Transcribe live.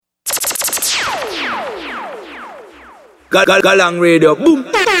Galang Radio, boom.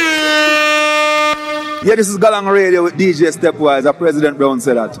 Yeah, this is Galang Radio with DJ Stepwise. President Brown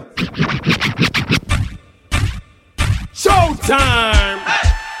said that. Showtime!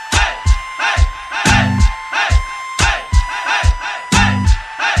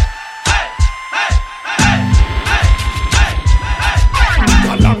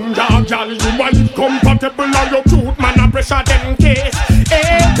 Girl, you want compatible and you cute, man, a pressure them case.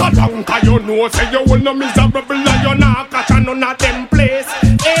 Eh, Kalanka, you know, say you will no miserable and you not catch none of them place.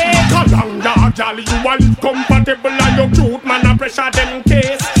 Eh, Kalanka, girl, you want compatible and you cute, man, a pressure them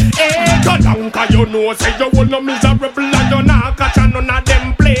case. Eh, Kalanka, you know, say you will no miserable and you not catch none of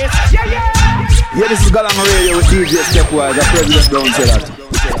them place. Yeah, yeah. Yeah, this is Galang Radio with DJ Stepwise. President Brown said that.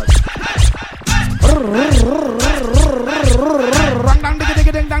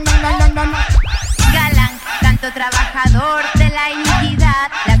 Galán, tanto trabajador de la iniquidad,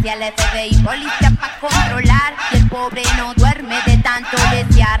 le hacía el FBI policía pa' controlar, y el pobre no duerme de tanto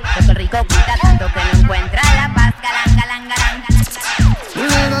desear, lo que el rico cuida tanto que no encuentra la paz. Galán, galán, galán, galán.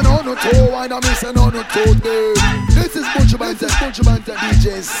 This is Butcher Banter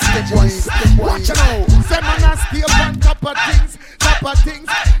DJs. Watch it out. Say man a stay on top of things.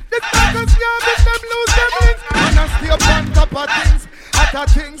 This niggas can't make them lose them links. Man a stay on top of things. Other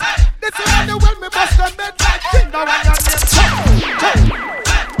things. This is when the well me bust them bed like thing. That one your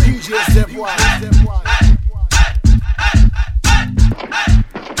name. DJ Stepwise.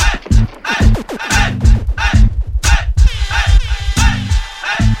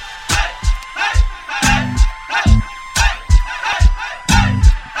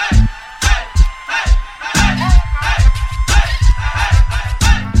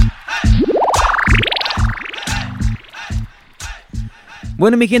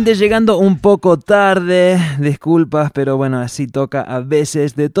 Bueno, mi gente, llegando un poco tarde, disculpas, pero bueno, así toca a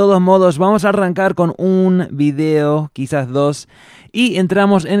veces. De todos modos, vamos a arrancar con un video, quizás dos, y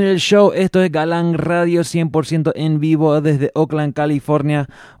entramos en el show. Esto es Galang Radio 100% en vivo desde Oakland, California.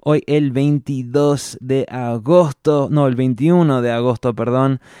 Hoy el 21 de agosto,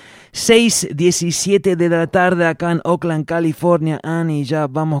 perdón. 6:17 de la tarde acá en Oakland, California. Y ya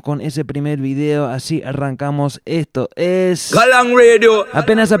vamos con ese primer video. Así arrancamos. Esto es Galang Radio.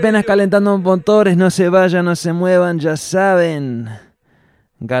 Apenas calentando motores. No se vayan, no se muevan, ya saben.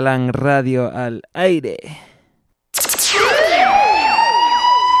 Galang Radio al aire.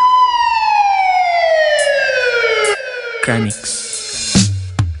 Chronics.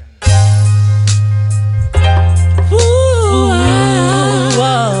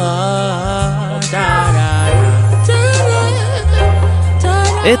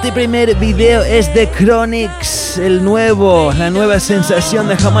 Este primer video es de Chronics, la nueva sensación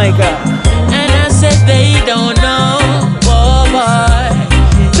de Jamaica. And I said they don't know, oh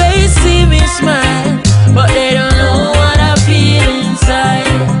boy. They see me smile, but they don't know what I feel inside.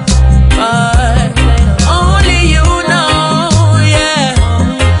 Only you know, yeah.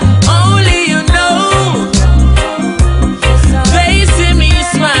 Only you know. They see me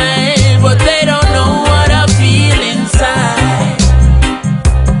smile, but they don't know what I feel inside.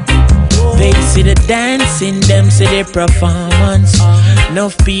 They see the dancing, them see the performance.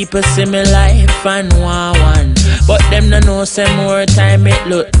 Enough people see me life and want one, but them no know say more time it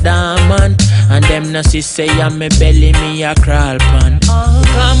look dormant. And them no see say I'm me belly me a crawl pan.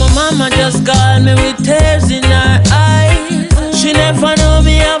 Cause my mama just called me with tears in her eyes. She never know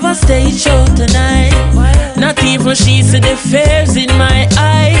me have a stage show tonight. Not even she see the fears in my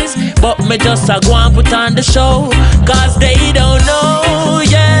eyes. But me just a go and put on the show. Cause they don't know,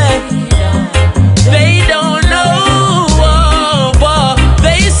 yeah. They don't know, oh, oh.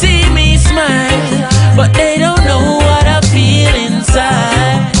 They see me smile, but they don't know what I feel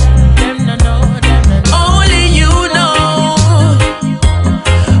inside. Them no know, them no know. Only you know.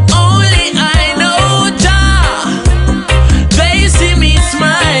 Only I know, Jah. They see me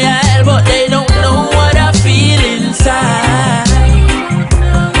smile, but they don't know what I feel inside.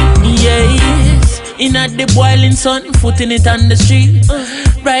 Yes, in at the boiling sun, putting it on the street.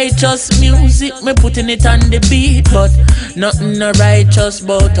 Righteous music, me putting it on the beat. But nothing no righteous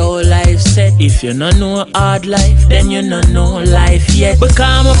about how life set. If you no know hard life, then you no know life yet. Because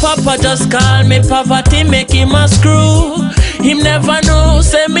my papa just call me poverty, make him a screw. Him never know,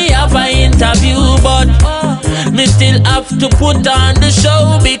 say me have an interview. But me still have to put on the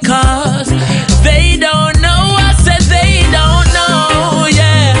show. Because they don't know, I said they don't know,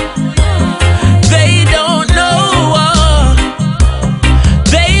 yeah. They don't know.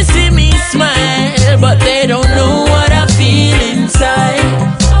 They see me smile, but they don't know what I feel inside.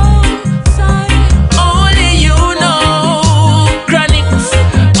 Only you know, Chronics.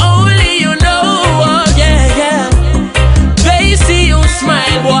 Only you know, oh yeah, yeah.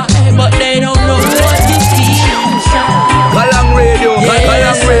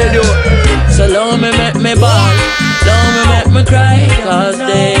 cause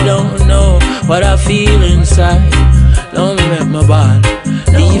they don't know what I feel inside. Love me make my ball,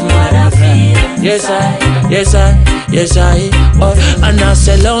 leave me make me cry. Yes I, yes I, yes I. Oh, and I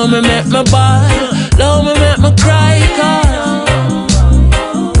say love me make my ball, love me make me cry.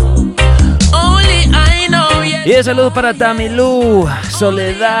 Only I know. Y el saludo para Tamilú,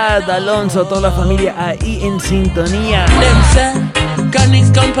 Soledad, Alonso, toda la familia ahí en sintonía. Them say,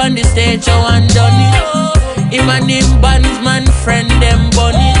 Connix come on the stage, oh, and done it. Him and him bandsman friend, them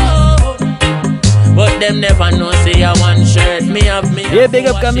bunny. But them never know, say I one shirt, me have me. Yeah, big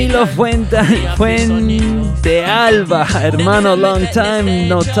up Camilo Fuente Alba, hermano, long time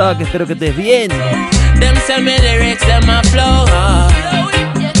no talk, espero que estés bien. Them say me lyrics, them a flow hard.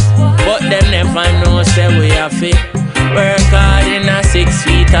 But them never know, say we have it. Work hard in a 6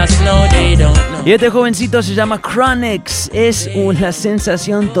 feet of snow, they don't know. Y este jovencito se llama Chronix, es una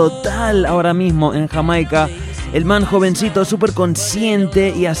sensación total ahora mismo en Jamaica. El man jovencito súper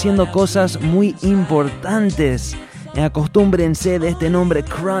consciente y haciendo cosas muy importantes. Acostúmbrense de este nombre,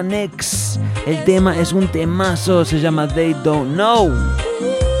 Chronix. El tema es un temazo, se llama They Don't Know.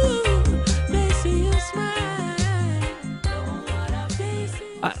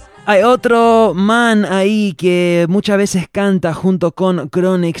 Hay otro man ahí que muchas veces canta junto con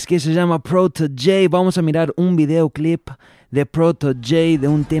Chronix que se llama Proto J. Vamos a mirar un videoclip de Proto J de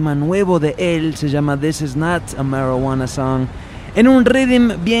un tema nuevo de él. Se llama This Is Not a Marijuana Song. En un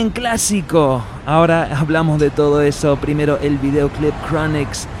rhythm bien clásico. Ahora hablamos de todo eso. Primero el videoclip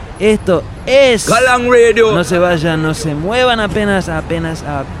Chronix. Esto es Galang Radio. No se vayan, no se muevan, apenas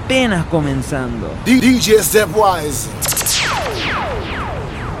comenzando. DJ Stepwise.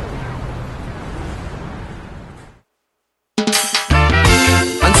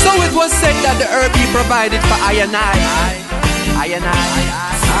 It was said that the herb he provided for I and I.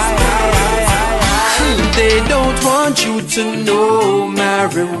 They don't want you to know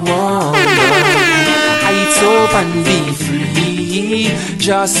marijuana. It's up and be free,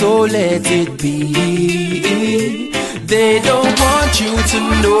 just so let it be. They don't want you to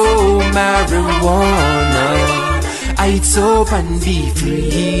know marijuana. It's up and be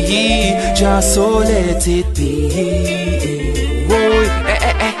free, just so let it be. Whoa,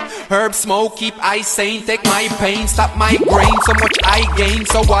 Herb smoke, keep I sane, take my pain, stop my brain, so much I gain,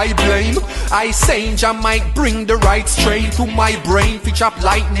 so I blame. I sane, I might bring the right strain to my brain, pitch up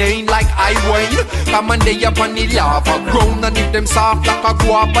lightning like I wane. Come and they up on the lava grown, and if them soft like a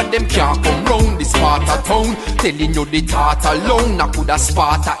guava, them can't come round this part of town. Telling you the thought alone, I coulda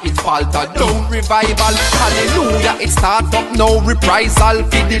Sparta, it falter down. Revival, hallelujah, it start up now, reprisal,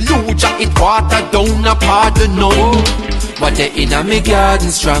 for the luja, it water down, a pardon no. But they in a me garden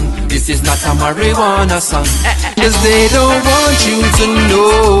strong. This is not a marijuana song. Cause they don't want you to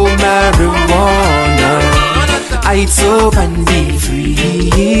know marijuana. It's up and be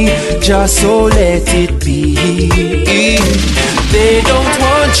free, just so let it be. They don't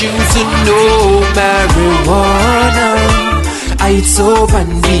want you to know marijuana. It's up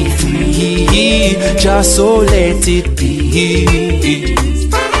and be free, just so let it be.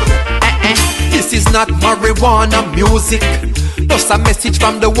 This is not marijuana music. Just a message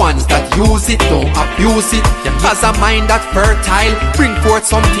from the ones that use it, don't abuse it. Has a mind that fertile, bring forth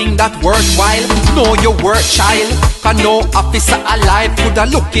something that worthwhile. Know your worth, child. Cause no officer alive coulda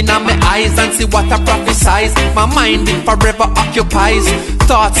look in at my eyes and see what I prophesize. My mind it forever occupies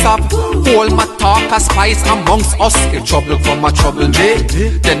thoughts of whole my talk a spice amongst us. In trouble from a trouble day,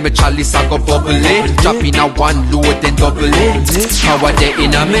 then me chalice I go bubble it. Drop in a one load then double it. How are they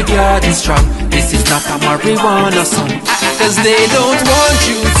in a me garden strong? This is not a marijuana song. Cause they don't want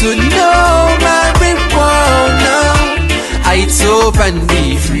you to know marijuana. It's up and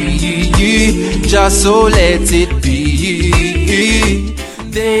be free, just so let it be.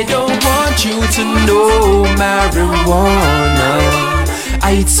 They don't want you to know marijuana.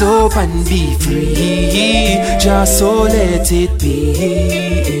 It's up and be free, just so let it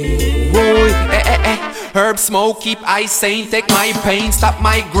be. Whoa, Herb smoke, keep I sane, take my pain, stop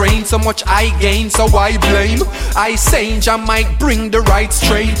my grain, so much I gain, so I blame. I sane, I might bring the right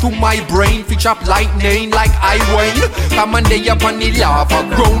strain to my brain, pitch up lightning like I wane. Come and they up on the lava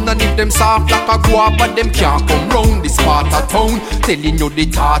grown, and if them soft like a guava, them can't come round this part of town. Telling you the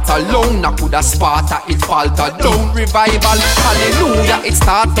thought alone, I coulda Sparta, it falter down. Revival, hallelujah, it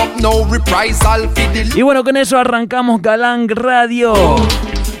start up now, reprisal, fiddle. Y bueno, con eso arrancamos Galang Radio.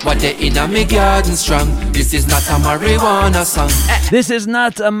 But they in a me garden strong. This is not a marijuana song. This is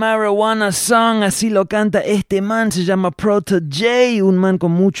not a marijuana song. Así lo canta este man. Se llama Proto J. Un man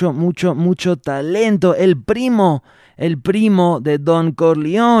con mucho talento. El primo de Don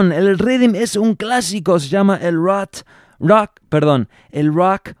Corleone. El rhythm es un clásico. Se llama el Rot Rockfort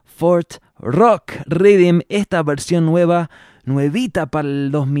Rock Rhythm, esta versión nuevita para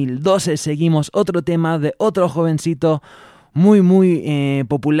el 2012. Seguimos otro tema de otro jovencito muy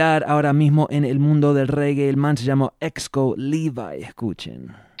popular ahora mismo en el mundo del reggae. El man se llama Exco Levi.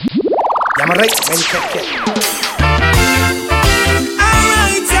 Escuchen. Alright.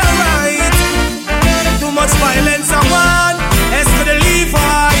 Too much violence I want. Exco the Levi.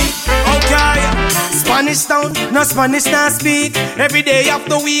 Okay. Spanish town, no Spanish not speak. Every day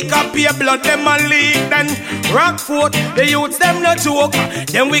after week I pay blood them a leak. Then Rockfort, the youths them no joke.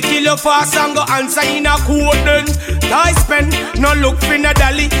 Then we kill you fast and go answer in a court. Then I spend, no look for no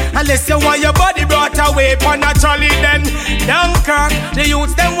dolly. Unless you want your body brought away on a trolley. Then Dunkirk, the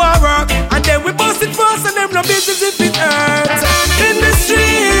youths them want work. And then we bust it fast and them no business if it hurts. In the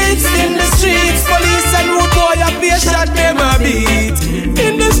streets, police and road boy a pay shot them a beat.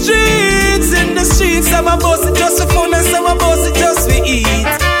 In the streets, some a boss it just for fun and some a boss it just for eat.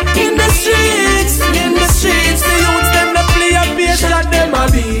 In the streets, the youths them no play a pay shot them a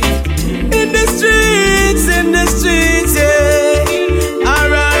beat. In the streets, yeah.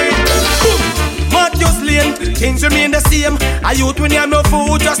 Alright. Matthews Lane, things remain the same. A youth when you have no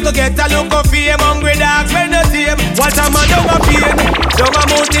food just to get a look of fame. Hungry dogs when the same. What a man down a pain. Down a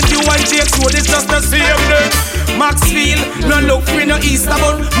mountain view and Jake's road is just the same then. Maxfield, no look for no Easter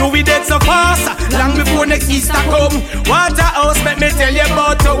bun. No we dead so fast, long before next Easter come. Waterhouse, let me tell you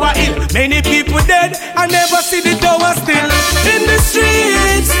about Tower Hill. Many people dead, I never see the tower still. In the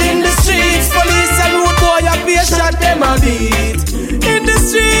streets, police and road boy a pay shot them a beat. In the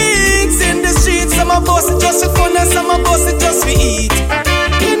streets, some a boss it just for fun and some a boss it just for eat.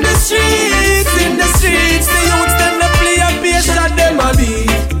 In the streets, the youths them no play a pay shot them a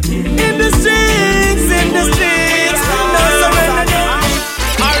beat. In the streets,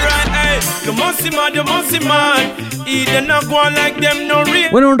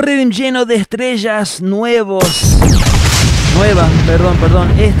 Bueno, un rhythm lleno de estrellas nuevas.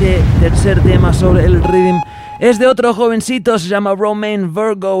 Este tercer tema sobre el rhythm es de otro jovencito, se llama Romain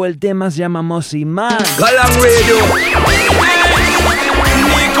Virgo. El tema se llama Mossy Man. Galang Radio.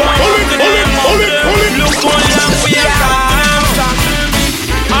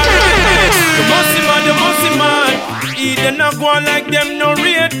 The Mossy man, he did not go on like them, no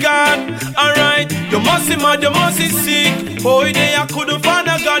red God. Alright, the Mossy man, the Mossy sick. Boy, they couldn't find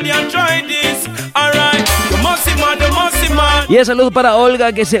a God and try this. Alright, the Mossy man. Y un saludo para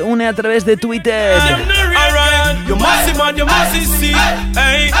Olga que se une a través de Twitter. Alright, the Mossy sick.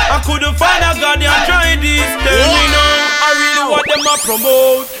 Hey, I couldn't find a God and try this. Tell me now, I really want them to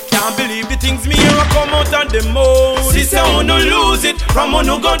promote. Can't believe the things me here come out and the most. Sister, I wanna lose it, from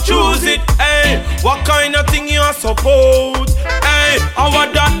who gon' choose it. Hey, what kind of thing you suppose? Hey, how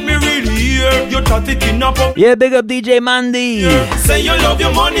that me really hear? You thought it in a pop. Yeah, big up DJ Mandy. Say you love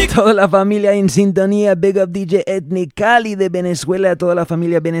your money. Toda la familia en sintonía. Big up DJ Ethnic Cali de Venezuela. Toda la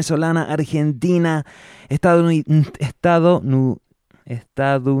familia venezolana, argentina,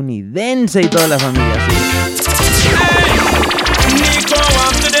 estadounidense y toda la familia. Sí. Hey, Nico,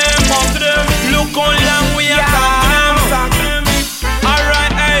 after them, look how long we are come.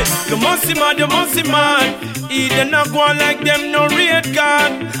 Alright, hey, the Mossy man, he did not go on like them, no red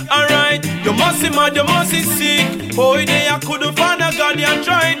God. Alright, the Mossy sick. Boy, they couldn't find a God and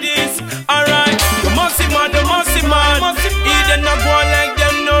try this. Alright, the Mossy man, he did not go on like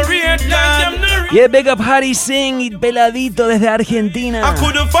them, no red God. Yeah, big up Harry Singh y Peladito desde Argentina. I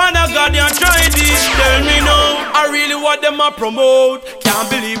couldn't find a God and try this. Tell me now, I really want them to promote. Can't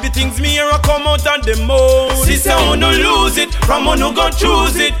believe the things me here come out and the most. Sister, I wanna lose it, from who gon'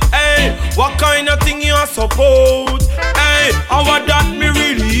 choose it. Hey, what kind of thing you suppose? Hey, how that me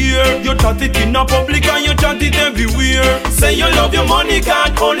really hear? You chat it in a public and you chat it everywhere. Say you love your money,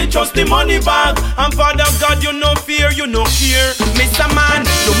 God, only trust the money bag. And Father God, you no fear, you no care. Mr. Man,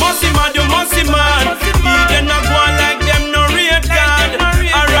 you Mossy man. He did not go on like them, no red God.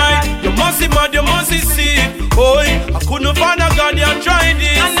 Alright, you Mossy sick. Boy, I couldn't find a God and try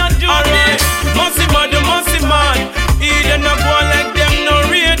this. Alright, Mossy man. He did not go on like them, no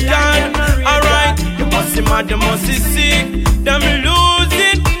red God. Alright, you Mossy sick. Them lose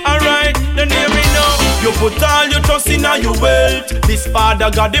it. Alright, then hear me now. You put all your trust in your wealth. This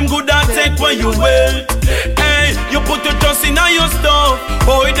Father God, him good and take when you wealth. Hey, you put your trust in your stuff.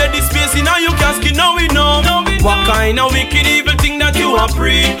 Boy, there is space in your casket, now we know. What kind of wicked evil thing that you are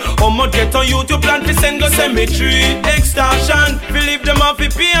free? How much get on you to plan to send go cemetery? Extortion, believe them have to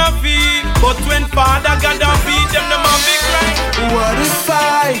pay a fee. But when Father God a feed them have to cry. What if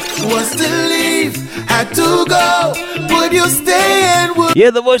I was to leave, had to go? Would you stay and would Yeah,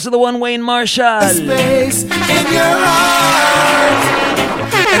 the voice of the one, Wayne Marshall. Space in your heart.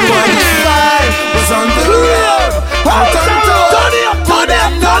 And when you fight was on the road, out on tour, to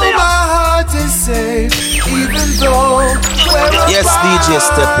them know my heart is safe, even though we're Yes, apart. DJ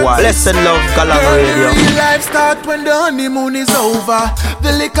Stepwise. Blessed love, Galang Radio. Real life start when the honeymoon is over.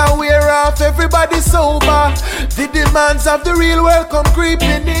 The liquor wear off, everybody sober. The demands of the real world come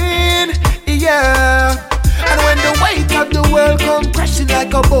creeping in, yeah. And when the weight of the world come crashing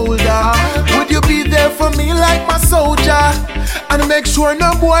like a boulder, would you be there for me like my soldier? And make sure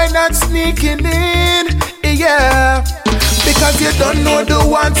no boy not sneaking in, yeah. Because you don't know the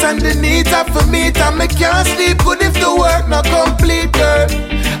wants and the needs of for me. And me can't sleep good if the work not complete, girl.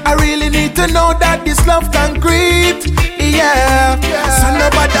 I really need to know that this love concrete, yeah. So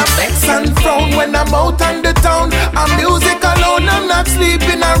nobody vex and frown when I'm out on the town. I'm music alone, I'm not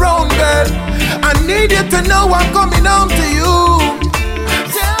sleeping around, girl. I need you to know I'm coming home to you.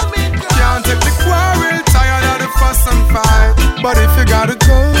 Tell me, girl. Can't take the quarrel, tired of the fuss and fight. But if you gotta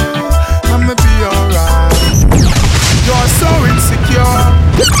go, I'ma be alright. You're so insecure.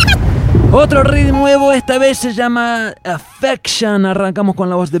 Otro ritmo nuevo, esta vez se llama Affection. Arrancamos con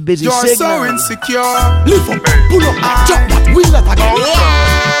la voz de Busy You're Signal. so insecure. Lift up, pull up, jump that wheel that again.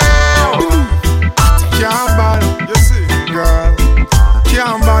 Can't bother, you see, girl.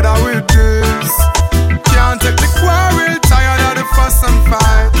 Can't bother with this. Can't take the quarrel, tired of the fuss and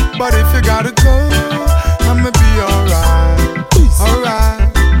fight. But if you gotta go, I'ma be alright.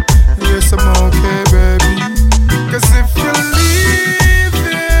 Alright. Yes, I'm okay, baby. Cause if you're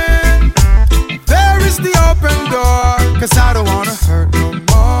leaving, there is the open door. Cause I don't wanna hurt no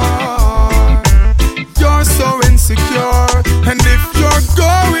more. You're so insecure. And if you're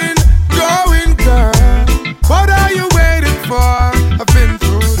going, girl, what are you waiting for? I've been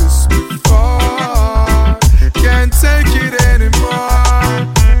through this before. Can't take it anymore.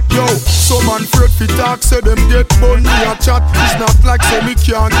 Yo, some man afraid fi talk, say them get bun. Me a chat, it's not like say me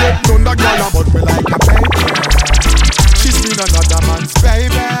can't get none. That girl about me like a baby. She's been another man's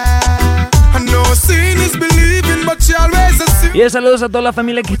baby. I know seeing is believing, but she always a see. Y saludos a toda la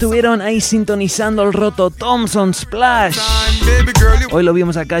familia que estuvieron ahí sintonizando el roto Thompson Splash. Hoy lo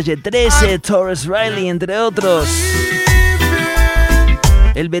vimos a Calle 13, Torres Riley, entre otros.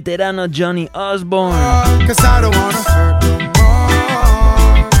 El veterano Johnny Osborne. Cause I don't wanna hurt no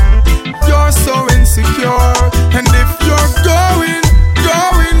more. You're so insecure. And if you're going,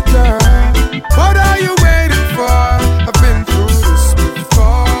 girl, what are you waiting for? I've been through this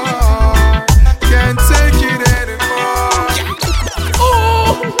before. Can't take it anymore.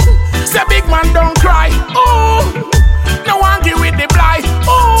 Oh, say big man don't cry. Oh, no one give with the blight.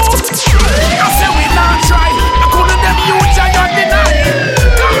 Oh, I say we not try. I couldn't them you giant deny.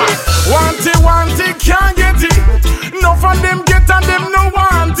 Want it, can't get it. No for them get and them no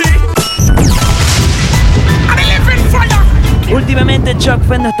want it. And they live in fire. Últimamente Chuck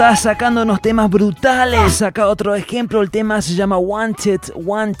Fender está sacando unos temas brutales. Saca otro ejemplo, el tema se llama Wanted.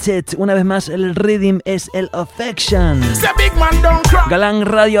 Una vez más el rhythm es el Affection. Galang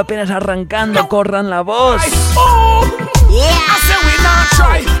Radio apenas arrancando, corran la voz. Oh, I say we not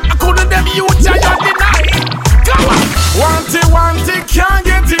try. I couldn't them you giant deny. Come on. Want it, can't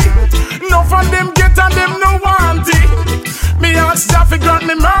get it. No for them get and them no want it. Me ask Jaffe grant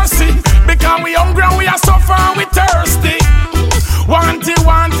me mercy. Because we hungry and we are suffer and we thirsty. Want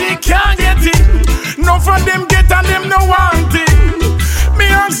it, can't get it. No for them get and them no want it. Me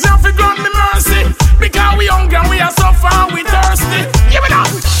ask Jaffe grant me mercy. Because we hungry and we are suffer and we thirsty. Give it up.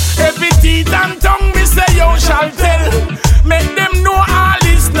 Every teeth and tongue me say you shall tell. Make them know all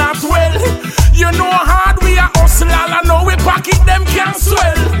is not well. You know hard we are hustle. I know we pocket them can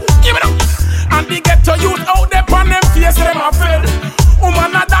swell. Give it up. And the ghetto youth out there on them face them a fell.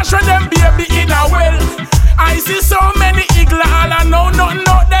 Woman a dash with them baby in a well. I see so many eagle all I know nothing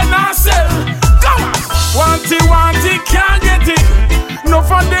out there not sell. Come on. Want it, can't get it. No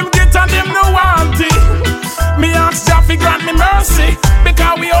for them get and them no want it. Me ask Jaffe grant me mercy.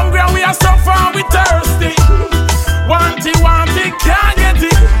 Because we hungry and we are suffer and we thirsty. Want it, can't get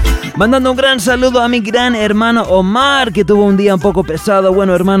it. Mandando un gran saludo a mi gran hermano Omar, que tuvo un día un poco pesado.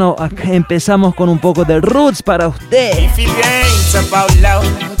 Bueno, hermano, acá empezamos con un poco de roots para usted. If it ain't about love,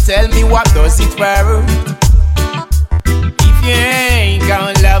 tell me what does it worth? If you ain't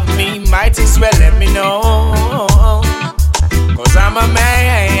gonna love me, might as well let me know. Cause I'm a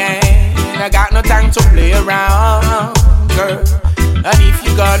man, I got no time to play around, girl. And if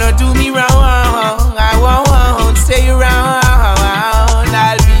you gonna do me wrong, I won't stay around.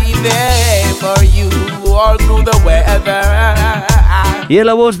 I'll be there for you all through the weather. Y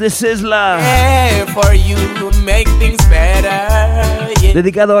la voz de Sizzla. Yeah, for you make things better. Yeah.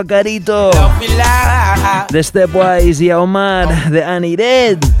 dedicado a Carito de Stepwise y a Omar de Annie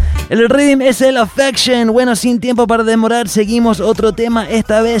Red. El rhythm es el Affection. Bueno, sin tiempo para demorar, seguimos otro tema,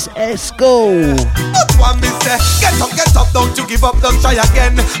 esta vez Esco. Get up, don't you give up, don't try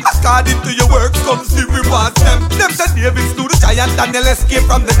again. According to your works, come see reward them. Them said David slew the giant and they'll escape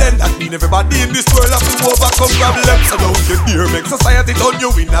from the den. That mean everybody in this world have to overcome problems. So don't you dare make society turn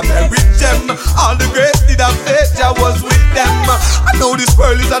you in a very gem. All the great did have faith, I was with them. I know this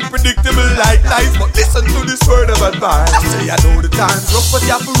world is unpredictable like life, but listen to this word of advice. I say I know the times rough, but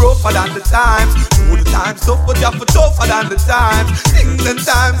you have to rougher than the times. Know the times tough, but you have to tougher than the times. Things and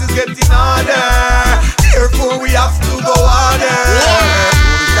times is getting harder. Therefore we have to go harder.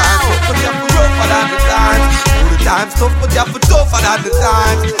 Know the times tough, but you have to rougher than the times. Know the times tough, but you have to tougher than the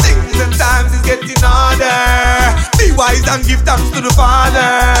times. Things and times is getting harder. Be wise and give thanks to the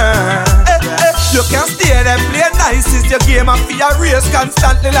Father. You can stay there, play nice, it's your game and be a race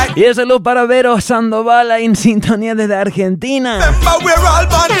constantly like. Y el saludo para Vero Sandoval en sintonía desde Argentina. Remember we're all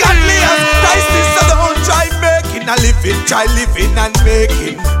born godly as Christ, so don't try making a living, try living and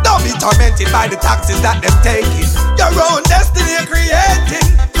making. Don't be tormented by the taxes that them taking. Your own destiny creating.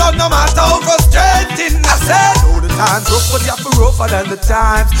 Love no matter how frustrating. I said, know the times rough, but you have to rougher than the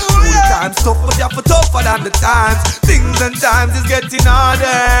times. Know the times tough, but you have to tougher than the times. Things and times is getting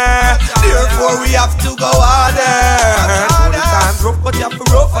harder. Therefore we have to go harder. Know the times rough, but you have to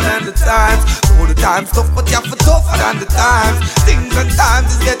rougher than the times. Know the times tough, but you have to tougher than the times. Things and times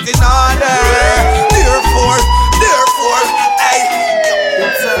is getting harder. Therefore, hey.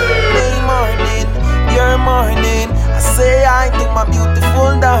 It's a May morning, your morning. I say I to my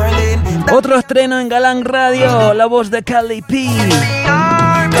beautiful darling. Otro estreno en Galán Radio, la voz de Cali P. Turn it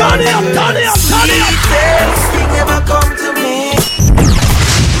up, turn it up, turn it up. Sweetest ever come to me.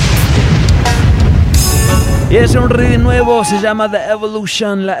 Y es un rhythm nuevo, se llama The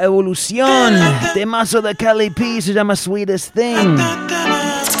Evolution, la evolución. Temazo de Cali P, se llama Sweetest Thing.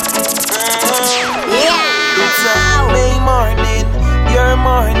 It's a May morning, your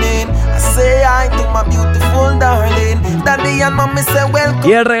morning. I say I to my beautiful darling. Daddy and mommy say welcome.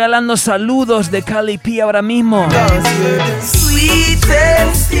 Y él regalando saludos de Cali P ahora mismo.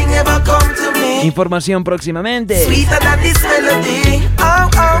 Sweetest thing ever come to me. Información próximamente. Sweeter than this melody. Oh,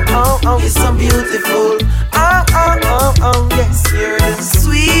 oh, oh, oh, you're so beautiful. Oh, oh, oh, oh, yes, you're the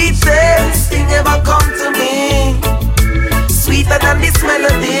sweetest thing ever come to me. Sweeter than this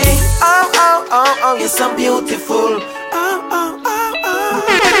melody. Oh, oh, oh, oh, you're so beautiful. Oh, oh, oh, oh.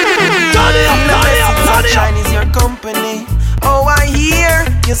 Turn it up, turn it up, turn it up. Sunshine is your company. Oh, I hear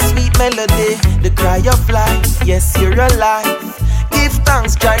your sweet melody, the cry of life. Yes, you're alive. Give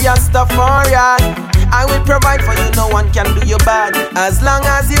thanks, Jah Rastafari. I will provide for you, no one can do you bad. As long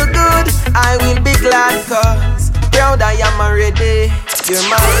as you're good, I will be glad. Cause proud I am already. You're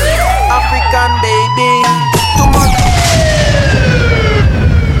my African baby. Too much.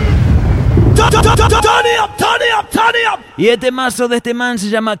 Turn it up, turn it up, turn it up. Y el temazo de este man se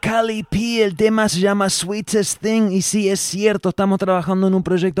llama Cali P, el tema se llama Sweetest Thing. Y sí, es cierto, estamos trabajando en un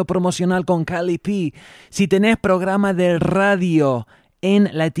proyecto promocional con Cali P. Si tenés programa de radio en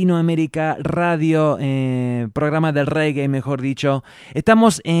Latinoamérica, radio, programa del reggae, mejor dicho,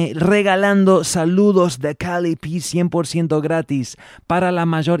 estamos regalando saludos de Cali P 100% gratis. Para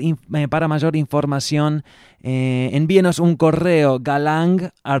mayor información, envíenos un correo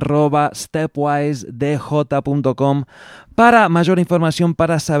galang@stepwisedj.com para mayor información,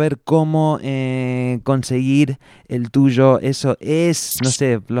 para saber cómo conseguir el tuyo. Eso es, no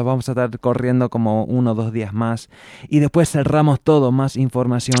sé, lo vamos a estar corriendo como 1 o 2 días más y después cerramos todo. Más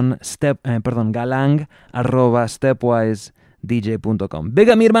información, galang@stepwisedj.com.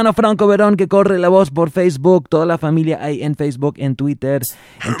 Venga, mi hermano Franco Verón, que corre la voz por Facebook. Toda la familia hay en Facebook, en Twitter,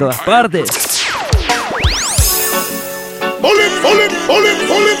 en todas partes.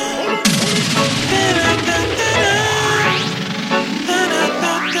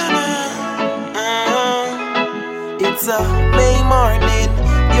 It's a May morning,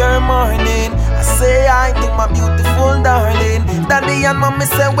 your morning. I say I to my beautiful darling. Daddy and mommy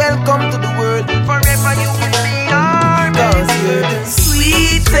say welcome to the world. Forever you will be our. Cause you're the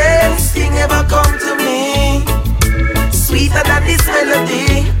sweetest thing ever come to me. Sweeter than this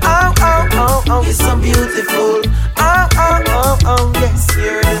melody. Oh, oh, oh, oh, you're so beautiful. Oh, oh, oh, oh, yes,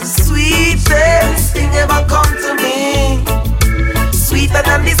 you're the sweetest thing ever come to me. Sweeter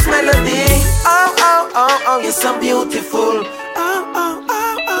than this melody. Oh, oh, oh, oh, you're so beautiful. Oh, oh,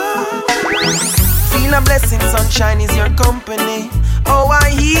 oh, oh. Feel a blessing, sunshine is your company. Oh, I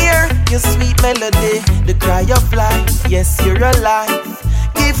hear your sweet melody, the cry of life. Yes, you're alive.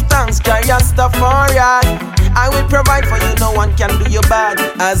 Give thanks, Jah Rastafari. I will provide for you, no one can do you bad.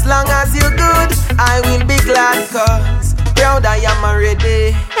 As long as you're good, I will be glad. Cause proud I am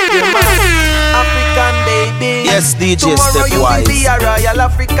already. You're my African baby. Yes, DJ Tomorrow you will Stepwise. be a royal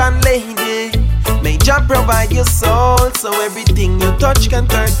African lady. May Jah provide your soul, so everything you touch can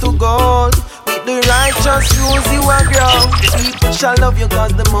turn to gold. With the righteous rules you are grown. People shall love you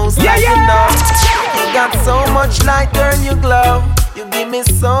cause the most high you know. You got so much light, girl, you glow. You give me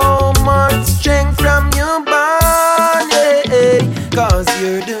so much strength from your body, yeah. Cause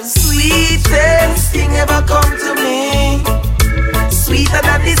you're the sweetest thing ever come to me. Sweeter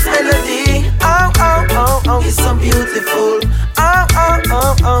than this melody. Oh, oh, oh, oh, you're so beautiful. Oh, oh,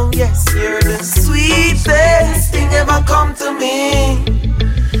 oh, oh, yes, you're the sweetest thing ever come to me.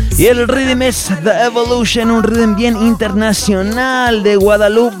 Y el rhythm es The Evolution, un rhythm bien internacional. De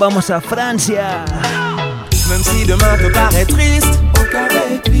Guadeloupe vamos a Francia. Même si demain te paraît triste, aucun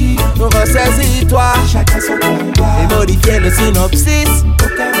répit. Ressaisis-toi, chacun son combat. Et modifier le synopsis,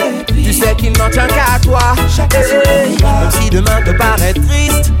 aucun répit. Tu sais qu'il n'en tient qu'à toi, chacun son combat. Même si demain te paraît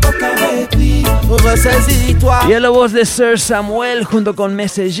triste, aucun répit. Ressaisis-toi. Y a la voz de Sir Samuel junto con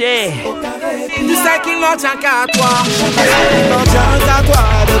Messager. Tu sais qu'il n'en tient qu'à toi, il n'en tient qu'à toi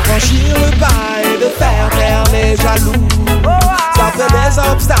de franchir le pas et de faire taire les jaloux. Ça fait des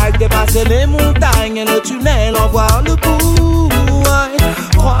obstacles, dépasser les montagnes et le tunnel en voir le bout.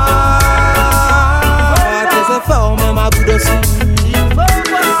 Crois à tes efforts, même à bout de souffle.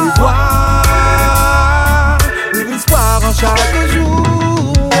 Voir l'espoir en chaque jour.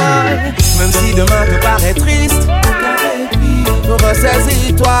 Même si demain te paraît triste,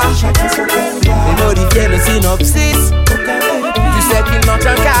 ressaisis-toi, chacun son combat. Et modifier le synopsis, tu sais qu'il n'en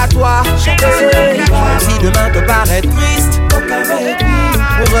tient qu'à toi, chacun son combat. Même si demain te paraît triste,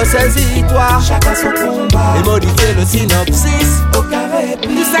 ressaisis-toi, chacun son combat. Et modifier le synopsis,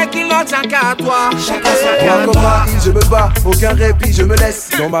 tu sais qu'il n'en tient qu'à toi, chacun son combat. Comme Paris, je me bats, aucun répit, je me laisse.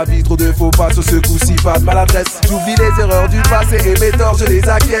 Dans ma vie, trop de faux pas, sur ce coup-ci, pas de maladresse. J'oublie les erreurs du passé et mes torts, je les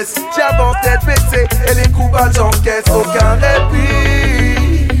acquiesce. J'avance tête baissée et les coups bas, j'encaisse. Aucun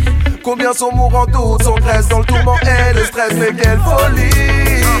répit. Combien sont mourants, d'autres s'engraissent dans le tourment et le stress, mais quelle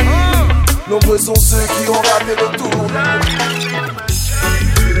folie. Nombreux sont ceux qui ont raté le tour.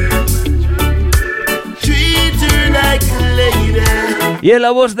 Treat her like a lady. Y a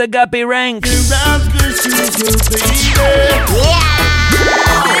la voz de Gappy Ranks.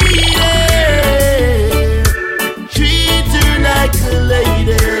 Treat her like a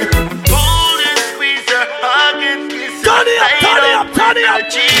lady. Hold and squeeze her, hug and kiss her. Turn it up, turn it up, turn it up.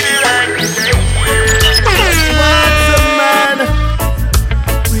 Treat her like a lady. What's a man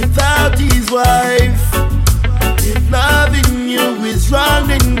without his wife? If loving you is wrong,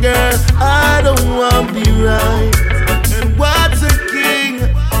 then girl, I don't want to be right. And what's a king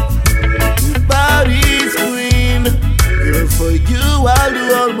without his queen? Girl, for you I'll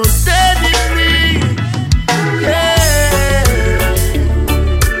do almost anything. Yeah.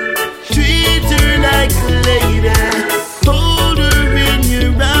 Treat her like a lady. Hold her in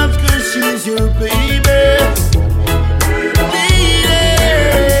your arms 'cause she's your baby. Lady.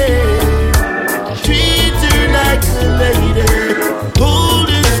 Treat her like a lady. Hold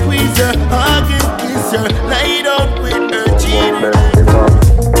her, squeeze her, hug and kiss her. Lay down with her cheating.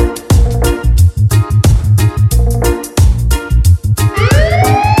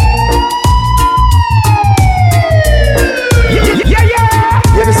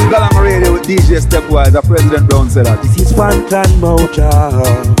 Yeah, this is Galang Radio with DJ Stepwise. The President Brown said that. This is Fantan Mocha,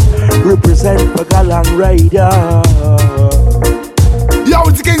 represent for Galang Radio. Yo,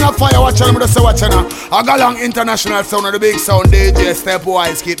 it's the King of Fire, watch on, say watch on. A Galang International sound of the big sound, DJ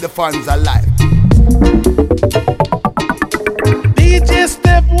Stepwise, keep the fans alive. DJ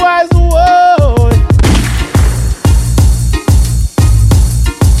Stepwise, whoa.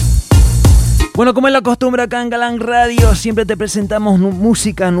 Bueno, como es la costumbre acá en Galang Radio, siempre te presentamos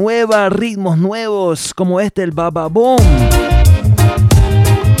música nueva, ritmos nuevos, como este, el Baba Boom.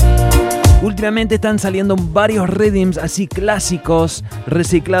 Últimamente están saliendo varios rhythms así clásicos,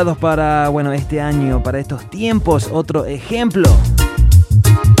 reciclados para, bueno, este año, para estos tiempos. Otro ejemplo,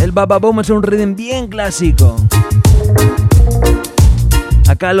 el Baba Boom es un rhythm bien clásico.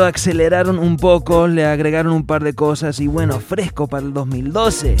 Acá lo aceleraron un poco, le agregaron un par de cosas y bueno, fresco para el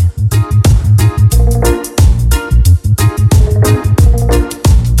 2012.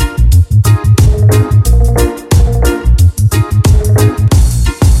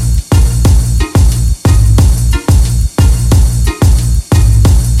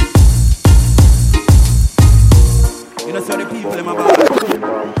 You know, so the people in my body,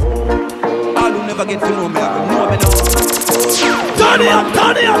 all who never get to know me, I know me now. Turn it up,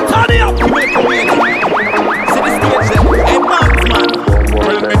 turn it up, turn it up.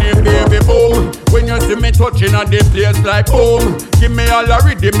 touching on the place like boom. Give me all a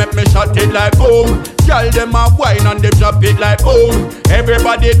rhythm, make me shot it like boom. Girl them a wine and them drop it like boom.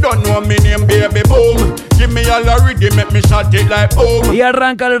 Everybody don't know me name, baby boom. Give me all a rhythm, make me shot it like boom. Y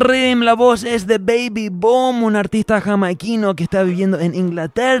arranca el rhythm, la voz es de Baby Boom, un artista jamaiquino que está viviendo en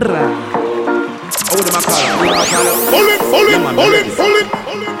Inglaterra.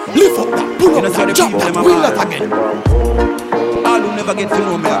 Lift up that, pull up that, jump that, wheel that again. All who never get to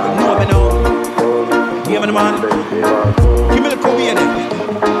know me, I can know me now. Give me the man. Give me the Kobe then.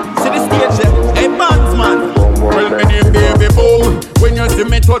 See the stage there. Hey, bands, man. Well, me name baby boom. When you see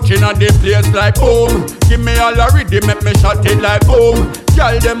me touching on the place like boom. Give me all a rhythm, make me shot it like boom.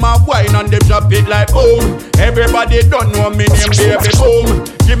 Girl them a wine and them drop it like boom. Everybody don't know me name baby boom.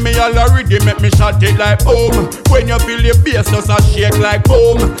 Give me all a rhythm, make me shot it like boom. When you feel the bass just a shake like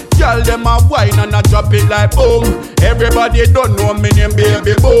boom. Girl them a wine and a drop it like boom. Everybody don't know me name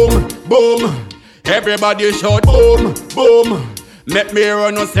baby boom. Boom. Everybody shout boom, boom. Make me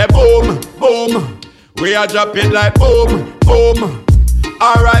run and say boom, boom. We a drop it like boom, boom.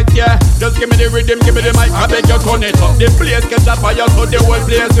 Alright, yeah, just give me the rhythm, give me the mic, I beg you turn it up. The place gets a fire, so the whole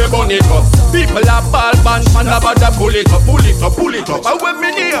place we burn it up. People are ball band, man about to pull it up, pull it up, pull it up. And when me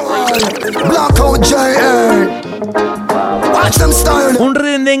near Blackout J.A. Watch them style. Un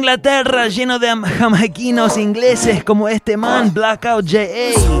rhythm de Inglaterra lleno de jamaiquinos ingleses como este man, Blackout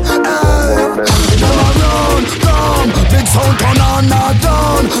J.A. Big sound turn on, not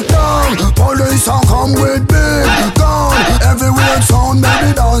down, down. Police are come with big gun. Everywhere sound,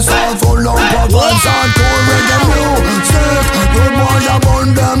 baby dance all full of vibes and cool reggae music. Good boy, I burn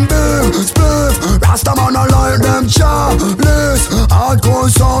them big spliff. Rasta man, I like them chalice. Hardcore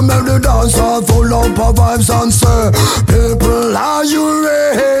sound, baby dance all full of vibes and say, people, are you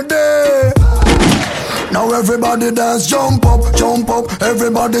ready? Now everybody dance, jump up,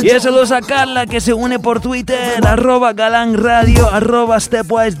 everybody. Y saludos a Carla que se une por Twitter, @Galán Radio,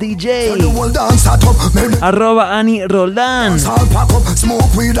 @Stepwise DJ, @Ani Roldán.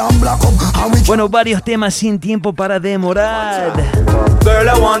 Bueno, varios temas sin tiempo para demorar. Girl,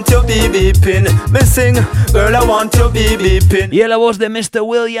 I want your BB pin. Me sing, girl, I want your BB pin. Y la voz de Mr.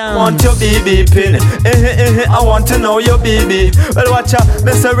 Williams. Want your BB pin. I want to know your BB. Well, watch out,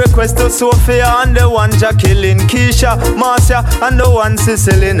 Mr. Request to Sophia and the one Jacqueline, Keisha, Marcia and the one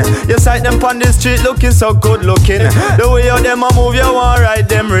Cicilline. You sight them on the street looking so good looking. The way you them a move, you want ride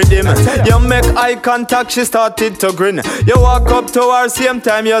them rhythm. You make eye contact, she started to grin. You walk up to her, same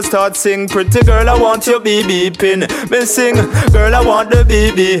time you start sing. Pretty girl, I want your BB pin. Me sing, girl, I want the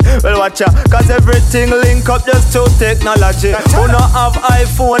BB. Well, watch out, cause everything link up just to technology. Who not have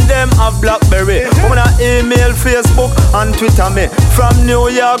iPhone, them have Blackberry. Who not email, Facebook and Twitter me. From New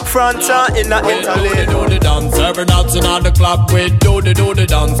York, France and in Italy. Do the dance, every night in the club we do the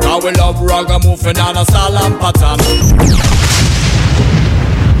dance. Cause we love ragamuffin and a style and pattern.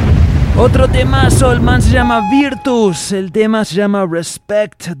 Otro temazo, el man se llama Virtus, el tema se llama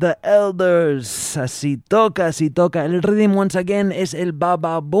Respect the Elders. Así toca. El rhythm once again es el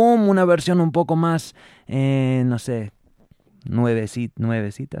Baba Boom, una versión un poco más, no sé,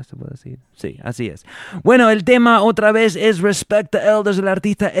 nuevecitas, se puede decir. Sí, así es. Bueno, el tema otra vez es Respect the Elders, el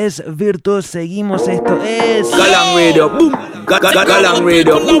artista es Virtus. Seguimos, esto es Galán Radio, boom. Galán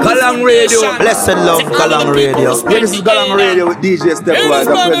Radio, Galán Radio. Blessed love, Galán Radio. Yeah, this is Galán Radio with DJ Stepwise.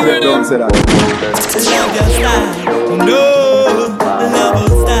 The president don't say that. Love your style, no, love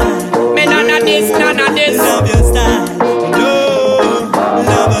your style. Me none of this. Love your style, no,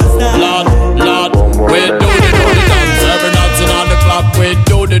 love your style. Lord, we do the dance every night in the club. We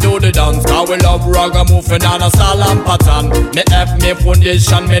do the dance. Cause we love ragamuffin and a style and pattern. Me F me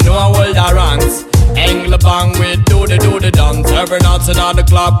foundation, me know all the ranks. Englebang, we do the dance. Every night in the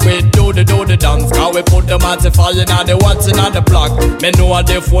club, we do the dance. Cause we put the matty fire in the what's in the block. Me know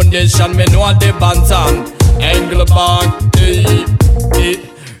the foundation, me know the bantan. Englebang,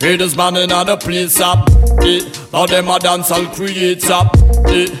 it is man in the place up. Now them a dance all create up.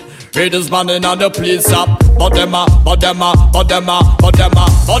 It is man in the place up. But them a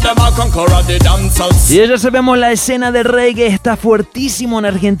conquer the dancers. Y ya sabemos, la escena de reggae está fuertísimo en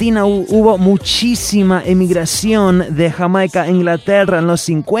Argentina. Hubo muchísima emigración de Jamaica a Inglaterra en los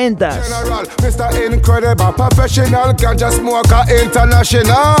 50. Mr. Incredible Professional, ganja smoker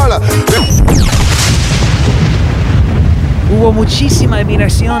international. Hubo muchísima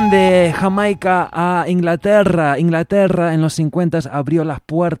emigración de Jamaica a Inglaterra. Inglaterra en los 50 abrió las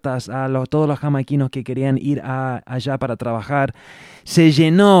puertas a todos los jamaiquinos que querían ir allá para trabajar. se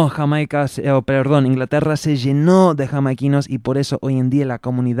llenó Inglaterra se llenó de jamaiquinos, y por eso hoy en día la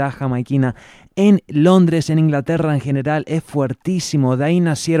comunidad jamaiquina en Londres, en Inglaterra en general, es fuertísimo. De ahí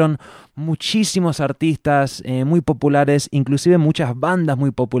nacieron muchísimos artistas muy populares, inclusive muchas bandas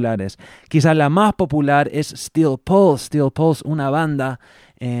muy populares. Quizás la más popular es Steel Pulse. Steel Pulse, una banda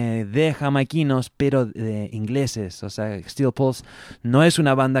de jamaiquinos, pero de ingleses. O sea, Steel Pulse no es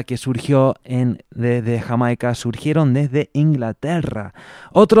una banda que surgió de Jamaica, surgieron desde Inglaterra.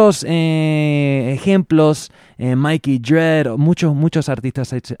 Otros ejemplos, Mikey Dread, muchos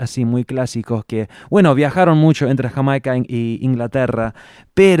artistas así muy clásicos que, bueno, viajaron mucho entre Jamaica y Inglaterra,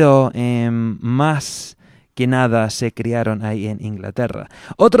 pero más que nada se criaron ahí en Inglaterra.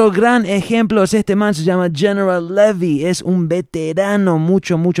 Otro gran ejemplo es este man, se llama General Levy, es un veterano,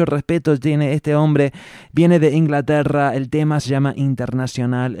 mucho respeto tiene este hombre, viene de Inglaterra, el tema se llama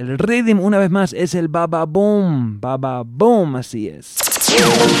Internacional, el rhythm una vez más es el Baba Boom, así es.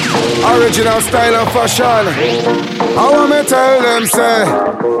 Original style and fashion. I want me tell them say,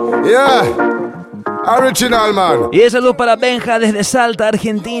 yeah. Original man. Y es salud para Benja desde Salta,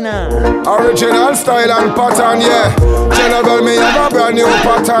 Argentina. Original style and pattern, yeah. General, me have a brand new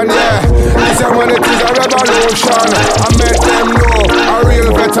pattern, yeah. This is when it is a revolution. I make them know a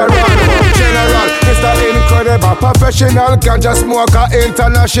real veteran. General, Mr. Incredible, professional, ganja smoker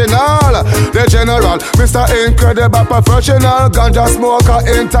international. The General, Mr. Incredible, professional, ganja smoker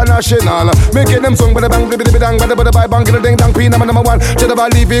international. Making them song, bada bang, bada bang, bada bada bang, bada ding dang, pina number one. General,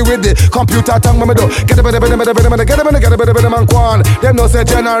 leave it with the computer tongue, mama do. Get a bit of man quan. Them no say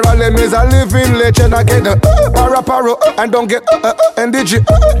General, them is a living legend. I get the paraparo and don't get NDG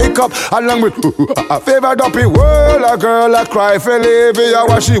hiccup along with favorite dopey world. A girl a cry for Livia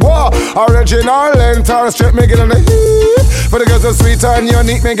what she want. Original lantern straight me get on the heat. For the girls are sweet and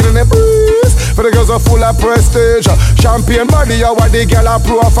unique, me get on the breeze. For the girls are full of prestige. Champion body, what the girl a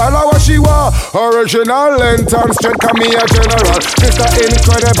profile, what she want. Original lantern straight, come me a General. Mr.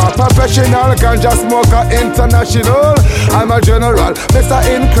 Incredible, professional, ganja smoker international. I'm a General, Mr.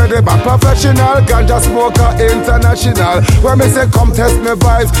 Incredible, professional, ganja smoker international. When me say come test me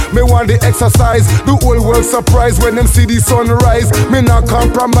vibes, me want the exercise. The whole world surprised when them see the sunrise. Me not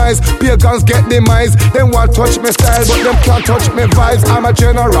compromise, pagans get demise. Them want touch me style, but them can't touch me vibes. I'm a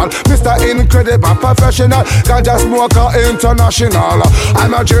General, Mr. Incredible, professional, ganja smoker international.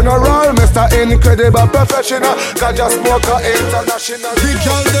 I'm a General, Mr. Incredible, professional, ganja smoker international. We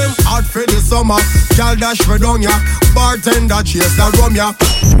call them hot for the summer. Gal dash for down ya. Bartender chase the rum ya.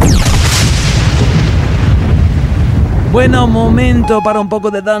 Bueno, momento para un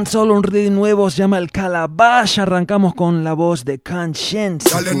poco de dancehall, un rhythm nuevo, se llama el Calabash. Arrancamos con la voz de Conscience.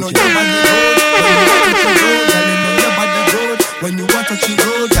 When you want to touch the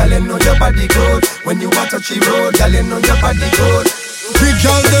road, girl, you know your body good. When you want to touch the road, girl, you know your body good. Big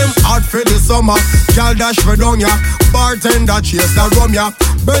girl them hot for the summer. Girl dash for down ya. Bartender chase the rum ya.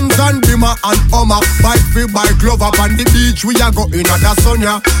 Benz and Beamer and Hummer. Bike free bike glove up on the beach. We a go in at the sun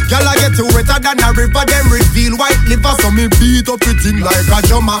ya. Girl I get wetter than a river. Them reveal white liver. So me beat up it in like a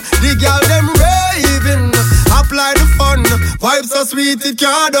drummer. The girl them raving. Apply the fun. Vibes so sweet it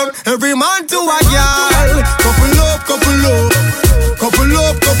can't done. Every man to a girl. Couple up, couple up. Couple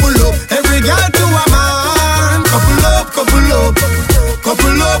up, couple up. Every girl to a man. Couple up, couple up.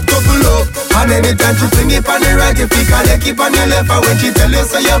 Couple up, couple up. And anytime she fling it on the right, you pick her leg, keep on the left. And when she tell you,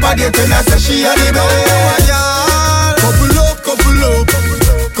 say your body, tell her, say she a the best. Couple up, couple up.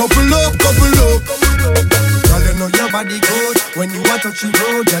 Couple up, couple up. Girl, you know your body good. When you want to touch the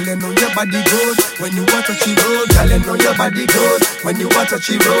road, girl, you know your body good. When you want to touch the road, girl, you know your body good. When you want to touch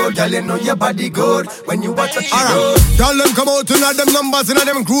the road, girl, you know your body good. When you want to touch the road. Girl, them come out in them numbers, in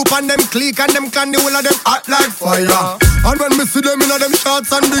them group, and them clique, and them clan, the whole of them hot like fire. And when me see them in them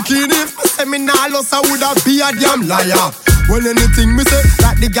shorts and bikini, me say me nah lost, I woulda be a damn liar. When anything me say,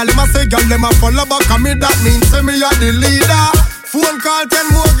 that the gal ma say, gal them a follow back, and me that means say me a the leader. Phone call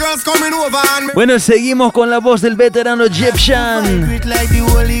 10 more girls coming over and me. Bueno, seguimos con la voz del veterano Egyptian. Like the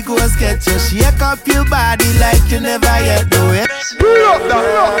Holy Ghost get you, shake up your body like you never yet do it. Pull up that,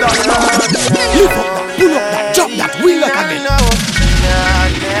 pull up that, jump that, wheel like a bit.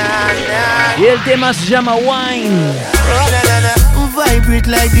 Y el tema se llama Wine. Vibrate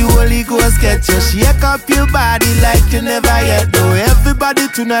like the Holy Ghost get you, shake up your body like you never yet do. Everybody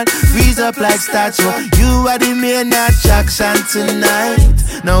tonight, freeze up like statue. You are the main attraction tonight.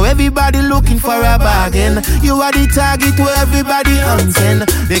 Now everybody looking for a bargain. You are the target where everybody hunting.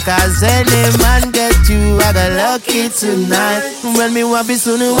 Because any man get you, I got lucky tonight. When me want be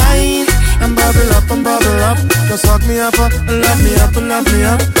soon wine and bubble up and bubble up. Just fuck me up and love me up and love me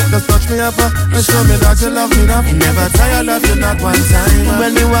up. Just touch me up and show me that you love me enough. You never tired of you not one time.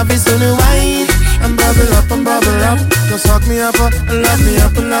 When me want be soon wine and bubble up and bubble up. Just fuck me up and love me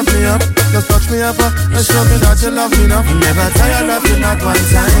up and love me up. Just touch me up and show me that you love me enough. You never tired of you not one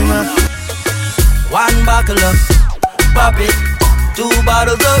time. One buckle up, pop it. 2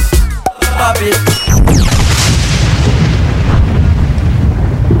 bottles up, pop it.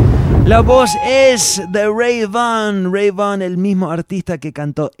 La voz es de Rayvon. Rayvon, el mismo artista que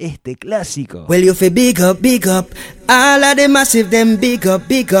cantó este clásico. Well, you feel big up. All of the massive, them big up.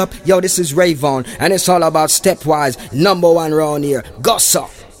 Yo, this is Rayvon, and it's all about Stepwise, #1 round here. Gossa.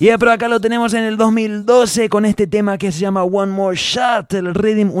 Yeah, pero acá lo tenemos en el 2012 con este tema que se llama One More Shot. El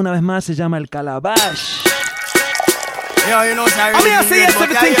rhythm, una vez más, se llama el Calabash. Yo, you know, sorry. I'm here to say yes,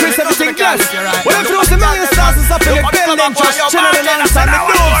 everything, Chris, everything, class. Well, if you know the million stars is up in the building, just chilling and dancing the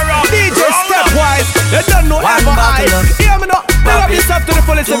news. DJ Stepwise, they don't know ever I. Hear me now, big up yourself to the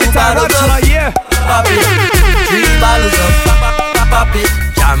fullest every time. Watch it, yeah. Pop it, 3 bottles up, pop it.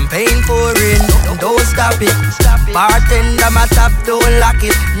 Champagne pouring, don't stop it. Bartender, my top, don't lock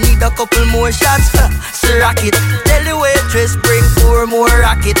it. Need a couple more shots, so rock it. Tell the waitress, bring 4 more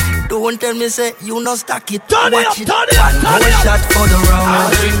rocket. Don't tell me, say, you no stock it. Watch it. One more shot for the road.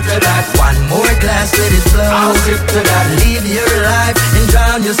 I'll drink to that. One more glass, let it flow. I'll sip to that. Live your life and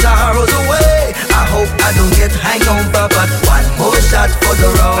drown your sorrows away. I hope I don't get hangover, but one more shot for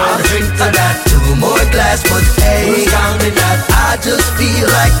the road. I'll drink to that. 2 more glass, but hey, who's counting that? I just feel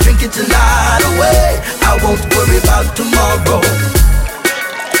like drinking tonight away. I won't worry about tomorrow.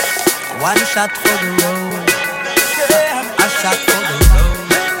 1 shot for the road. A shot for the road.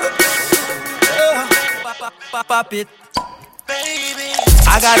 Pop it.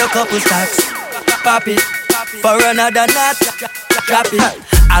 I got a couple stacks. Pop it. For another nut. Drop it.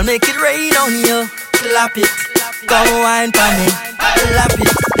 I'll make it rain on you. Clap it. Go wine for me. Clap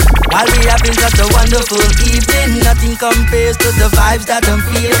it. While we having such a wonderful evening, nothing compares to the vibes that I'm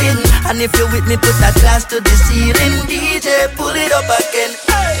feeling. And if you're with me, put that glass to the ceiling. DJ, pull it up again.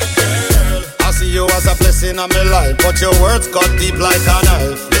 Girl, I see you as a blessing on my life, but your words cut deep like a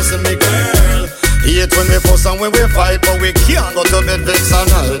knife. Listen me, girl. Hate when we fuss and when we fight, but we can't go to bed vex and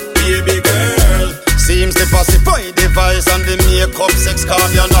hurt. Baby girl, seems to pacify the vice and the makeup sex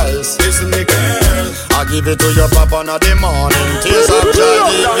calm your nice. Listen me, girl, I give it to your papa in the morning. Tears of joy,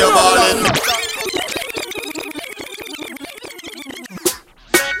 keep you balling.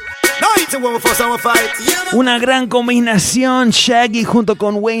 Una gran combinación, Shaggy junto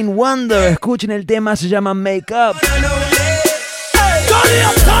con Wayne Wonder. Escuchen el tema, se llama Make Up.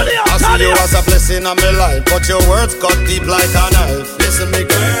 I see you as a blessing on my life, but your words cut deep like a knife. Listen me,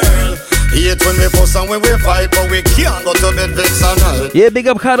 girl. Hate when we fuss and when we fight, but we can't go to bed vex and hurt. Yeah, big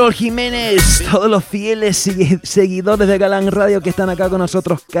up Harold Jiménez, todos los fieles seguidores de Galán Radio que están acá con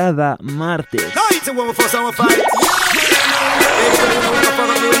nosotros cada martes.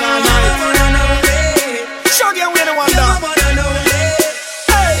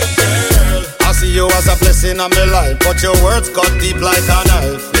 I see you as a blessing on my life, but your words cut deep like a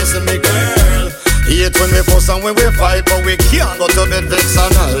knife. Listen me, girl. Hate when we fuss and when we fight, but we can't go to bed vex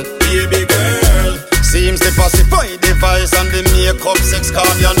and hurt. Baby girl, seems to pacify the vice and the makeup sex calm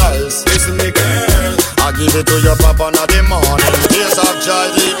your nice. Listen me, girl, I give it to your papa in the morning. Tears of joy,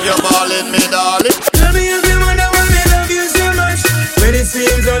 keep you balling, me darling. Tell me if you wonder why I love you so much. When it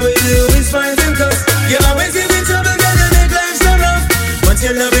seems all we do is fight and cuss. You always give me trouble, girl, you make life so rough. But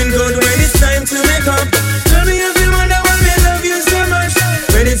you're loving good when it's time to make up. Tell me if you wonder why I love you so much.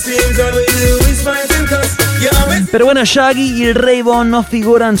 When it seems all we do is fight and cuss. Pero bueno, Shaggy y Rayvon no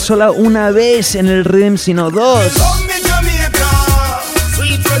figuran solo una vez en el rhythm, sino 2.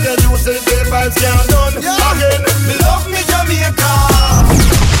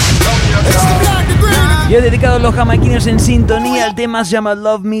 Y he dedicado a los jamaiquinos en sintonía. El tema se llama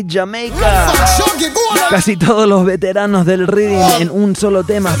Love Me Jamaica. Casi todos los veteranos del rhythm en un solo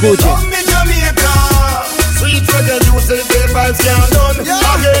tema, escuchen.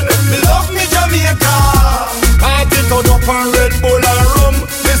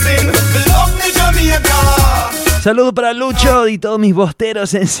 Saludos para Lucho y todos mis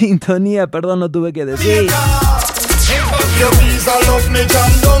bosteros en sintonía. Perdón, no tuve que decir.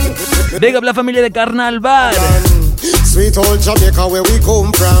 Big up la familia de Carnal Bar. Sweet old Jamaica where we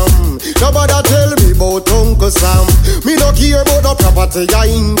come from. Nobody tell me about Uncle Sam. Me no care about the property of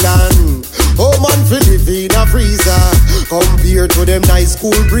England. Oh man, fi live in a freezer compared to them nice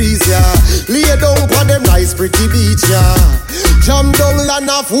cool breeze, yeah. Lay down for them nice pretty beach, yeah. Jam down land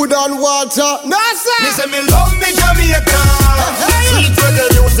of food and water. No sir. Me say me love me Jamaica. Sweet reggae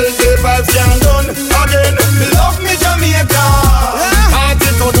music, the vibes can't done again. Me love me Jamaica. Party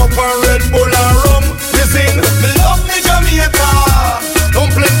turn up on Red Bull and rum. Me sing. Me love me Jamaica.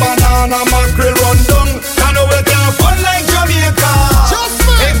 Dumpling, banana, mackerel run down. I know we can't fun like Jamaica.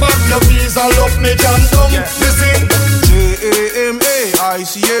 Take back your visa, love me jam down. Me sing.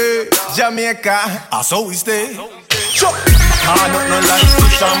 Jamaica, Jamaica, that's how we stay. Chop, can't no like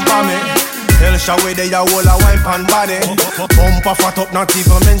fish and bammy. Hell show way they a whole a wine pan body. Bumper fat up, not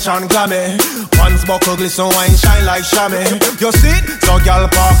even mention glammy. Pants buckle glisten, wine shine like chamois. You see it? So girl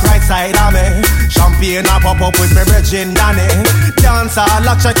park right side of me. Champagne a pop up with me virgin Danny. Dancer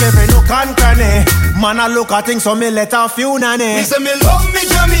lock check every nook and cranny. Man a look at things so me let a few nanny. Me say me love me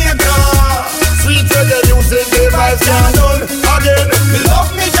Jamaica. Sweet reggae music, the vibes can't done again. Me love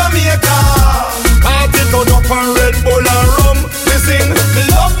me Jamaica. Party turn up on Red Bull and rum. Me sing. Me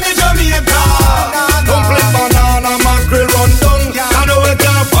love me Jamaica. Dumpling, banana, mackerel run down. I know we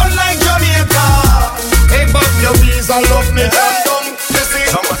can't fun like Jamaica. Take back your visa, love me jam down. Me sing.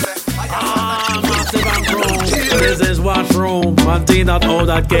 Massive and Chrome. This is washroom. Maintain that all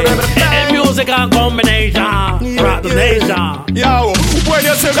that game. And music and combination. Rock the nation. Yo, when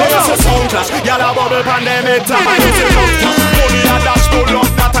you say me, you say sound clash. Y'all a bubble pandemic time. And you say sound clash. Money a dash, pull up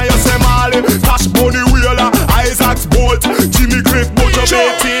that. And you say Marley, Cash Money Wheeler, Isaac's Bolt, Jimmy Cliff, Butcher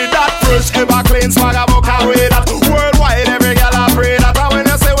Betty. That first ever clean swagger book away. That worldwide every girl I pray that. And when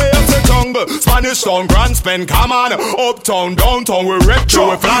you say we up the jungle, Spanish town, Grand Spend, come on. Uptown, downtown, we rep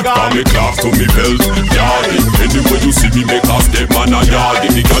through a flag on. From me class to me belt, yardy. Anywhere you see me make a step, man, a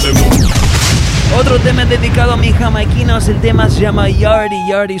yardy. Me got them up. Otro tema dedicado a mis jamaiquinos, el tema se llama Yardy.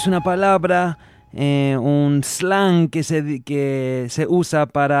 Yardy es una palabra, un slang que se usa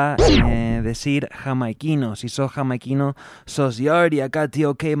para decir jamaiquino. Si sos jamaiquino, sos Yardy. Acá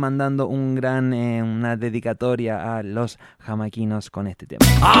Tío K mandando una dedicatoria a los jamaiquinos con este tema.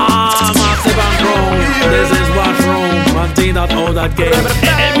 Massive and Chrome. This is washroom. Maintain that all that game.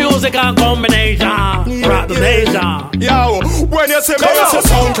 And music and combination. Rock the nation. Yo, when you say me, you say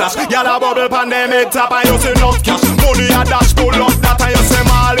sound clash. Y'all a bubble pandemic top and you say not cash. Money a dash, pull up that and you say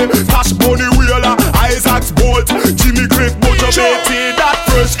Marley. Cash Money Wheeler, Isaac's Bolt, Jimmy Cliff, Butcher Betty. That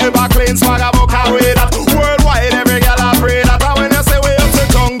first ever clean swagger book away. That worldwide every girl I pray that. And when you say we up the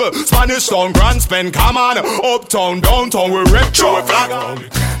jungle, Spanish town, Grand Spend, come on. Uptown, downtown, we rep through a flag on.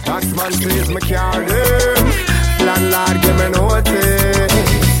 Taxman please me carry them. Landlord give me notice.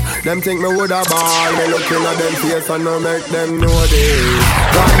 Them think me woulda ball. Me looking at them face and no make them know this.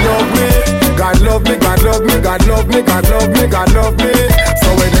 God love me, God love me, God love me, God love me, God love me, God love me.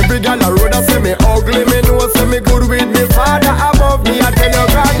 So when every girl a road a say me ugly, me know say me good with me Father above me. I tell you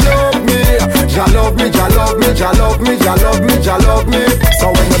God love me, Jah love me, Jah love me, Jah love me, Jah love me, Jah love me.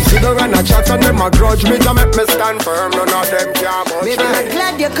 So when them sit down and a chat and them a grudge me, Jah make me stand firm. None of them can budge me. Baby, I'm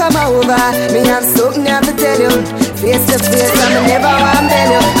glad you come over. Me have something I have to tell you. Face to face, I'm never want to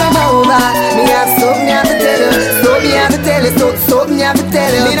tell you. Come over. Me have something I have to tell you. Something I have to tell you. Something I have to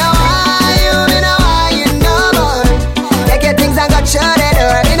tell you. Me know why you know more. Take your things and got shut at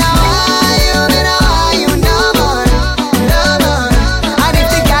her. Me know why you know more. No more. And if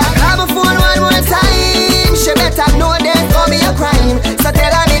the girl call my phone one more time, she better know that for me a crime. So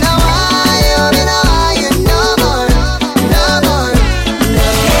tell her me know why you know more. No more. No.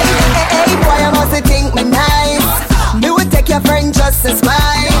 Hey, boy, I must think me nice. Me would take your friend just as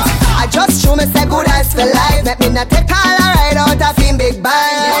mine. I just show me say good eyes for life. Let me not take all a ride out of him big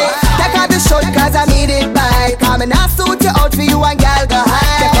bike. Take out the short cause I need it back. Come and I suit you out for you and gal go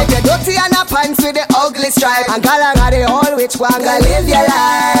high. Take out your dirty and a pants with the ugly stripe. And gal I got the whole which one go live your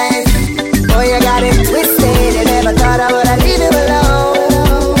life. Oh you got it twisted. You never thought I woulda leave you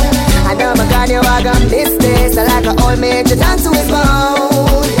alone. I know my God you are gonna miss this. I like an old man to dance to his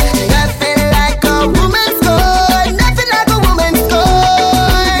bone. Nothing like a woman's score. Nothing like a woman's score.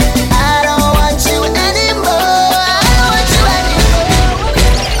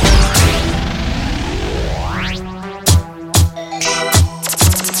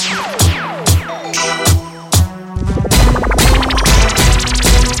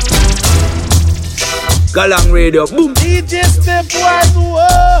 Galang Radio, boom. DJ Stepwise,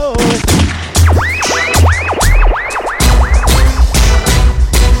 whoa.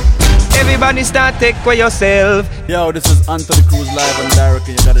 Everybody start take for yourself. Yo, this is Anthony Cruz live and direct,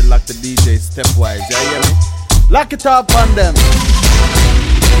 and you gotta lock the DJ Stepwise. You hear me? Lock it up on them.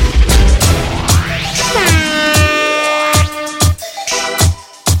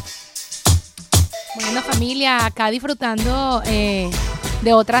 familia, acá disfrutando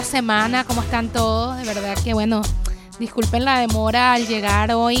de otra semana. ¿Cómo están todos? De verdad que bueno, disculpen la demora al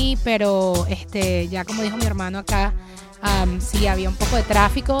llegar hoy, pero ya como dijo mi hermano acá, sí había un poco de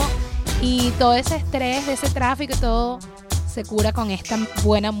tráfico y todo ese estrés de ese tráfico y todo se cura con esta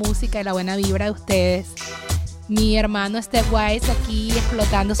buena música y la buena vibra de ustedes. Mi hermano Stepwise aquí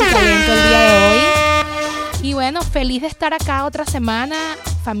explotando su talento el día de hoy. Y bueno, feliz de estar acá otra semana,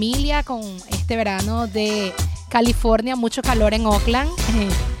 familia, con este verano de California, mucho calor en Oakland.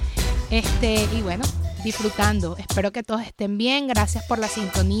 Y bueno, disfrutando. Espero que todos estén bien. Gracias por la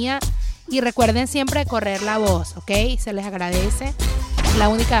sintonía. Y recuerden siempre correr la voz, ¿ok? Se les agradece. Es la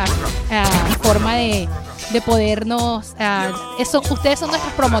única forma de podernos... ustedes son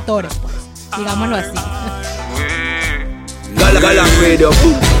nuestros promotores, pues, digámoslo así. Galang Radio.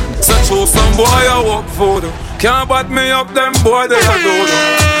 So true, some boy I work for them. Can't bat me up, them boy they adore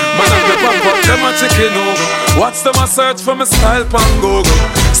them. Man I the pop up, them a chicken over. Watch them a search for my style pan Google.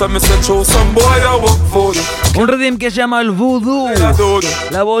 So me say true, some boy I work for them. Un rhythm que se llama el Voodoo.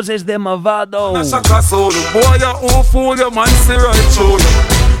 La voz es de Mavado. Boy I who fool you, man see right through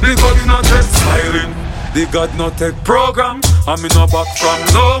you. The God no take styling, the God no take program. I me no back from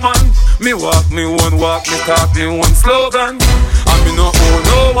no man. Me walk, me one walk, me talk, me one slogan. I me no owe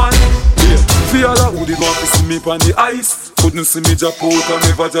no one. Yeah, feel like who did want to see me on the ice. Couldn't see me drop out and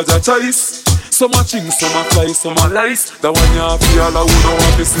never judge a choice. Some a ching, some a fly, some a lies. The one you feel like who don't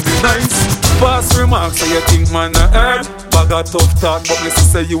want to see the nice. Past remarks, so you think man a heard. Bag a tough talk, but me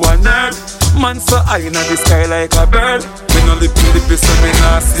say you a nerd. Man so high in the sky like a bird. Me no lip to lip, so me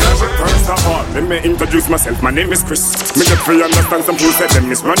not see a bird. First of all, let me introduce myself. My name is Chris. Me get free understand some people said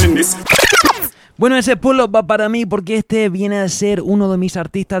them is running this. Bueno, ese pull-up va para mí porque este viene a ser uno de mis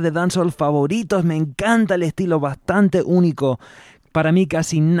artistas de dancehall favoritos. Me encanta el estilo bastante único. Para mí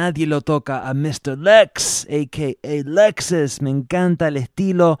casi nadie lo toca. A Mr. Lex, a.k.a. Lexus. Me encanta el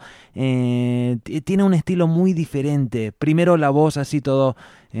estilo. Tiene un estilo muy diferente. Primero la voz así todo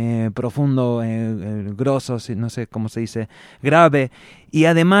profundo, grosso, no sé cómo se dice, grave. Y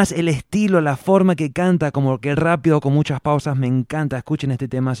además el estilo, la forma que canta, como que rápido, con muchas pausas. Me encanta. Escuchen este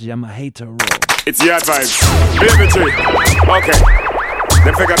tema, se llama Hater Roll. It's your vibes. Baby tree. Okay.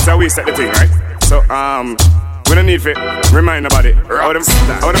 Them figures how we set the thing, right? So, we don't need to remind about it. How them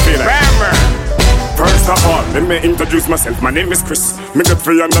feel like. First of all, let me introduce myself. My name is Chris. Me get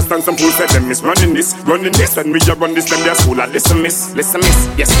free understand some people said them is running this. When we a run this, then they are school. Listen miss,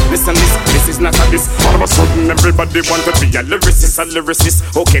 yes, listen this is not a this. All of a sudden everybody want to be a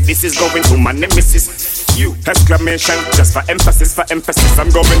lyricist. Okay, this is going to my nemesis. You, exclamation, just for emphasis. I'm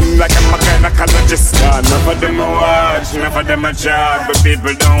going like I'm a gynecologist. Enough of them a watch, enough of them a chat. But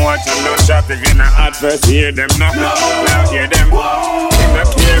people don't watch and don't chat. If you're not at first, hear them now hear them. In the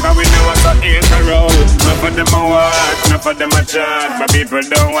care, but we know what's a hater. Enough of them a watch, enough of them a chat. But people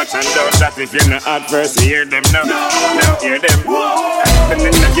don't watch and don't chat. If you're not at first, hear them now hear them. And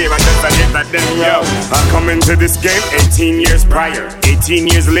in the game, I just hit at them, yo. I come into this game 18 years prior. 18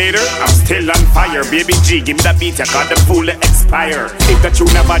 years later, I'm still on fire. Baby G, give me that beat, I got the fool to expire. If the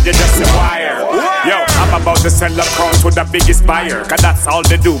tune about you just a wire. Yo, I'm about to sell a crown to the biggest buyer. Cause that's all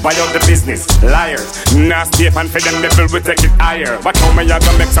they do, buy out the business. Liars, nasty and for them devil we take it higher. But how me I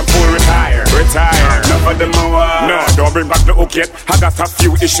gonna make some fool retire? Enough of them a watch. No, don't bring back the hook yet. I got a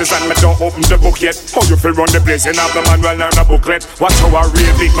few issues and me don't open the book yet. How you feel run the place, you have the manual and a booklet. Watch how a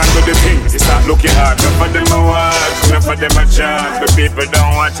real big man do the things. You start looking hard. Enough of them a watch, enough of them a chat. But people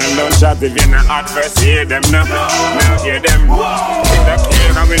don't watch and don't chat. If you're not at first, hear them now hear them. In the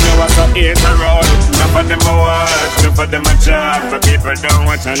care and we know what's a hater roll. Enough of them a watch, enough of them a chat. But people don't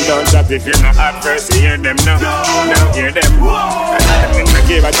watch and don't chat. If you're not at first, hear them now hear them. And in the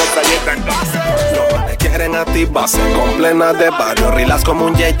care I just a hit and Me quieren activarse con plena de barrio. Rilas como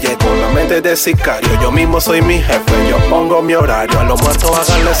un yeye con la mente de sicario. Yo mismo soy mi jefe, yo pongo mi horario. A los muertos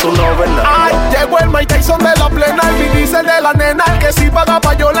háganle su novenario. Ay, llegó el Mike Tyson de la plena. El Vin Diesel de la nena. El que si paga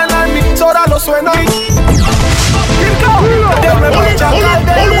payola en la emisora lo suena.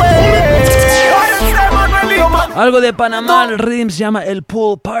 Algo de Panamá, el rhythm se llama el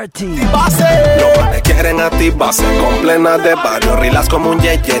Pool Party. Los manes quieren activarse con plena de barrio. Rilas como un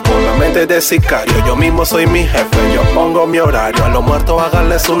yeye con la mente de sicario. Yo mismo soy mi jefe, yo pongo mi horario. A los muertos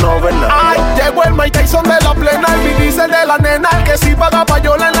háganle su novenario. Ay, llegó el Mike Tyson de la plena. El Vin Diesel de la nena. El que si paga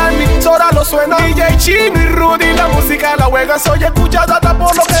payola en la emisora lo suena. DJ Chino y Rudy, la música la juega. Soy escuchada hasta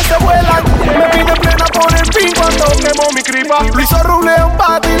por lo que se vuelan. Me pide plena por el pin cuando quemo mi cripa. Luis rulea un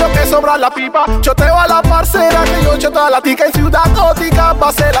bate y lo que sobra la pipa. Choteo a la parcera que yo choteo a la tica. En Ciudad Gótica va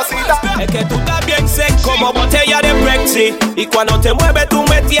a ser la cita. Es que tú estás bien seco como botella de Brexit. Y cuando te mueves tú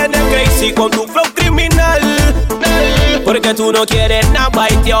me tienes crazy. Con tu flow criminal. Porque tú no quieres nada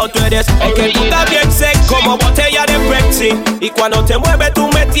baiteado, tú eres el que tú estás bien seco como botella de Pepsi. Y cuando te mueves tú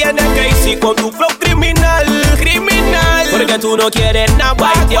me tienes crazy con tu flow criminal, criminal. Porque tú no quieres nada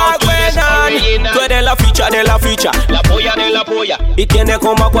baiteado, tú eres la ficha de la ficha, la polla de la polla. Y tienes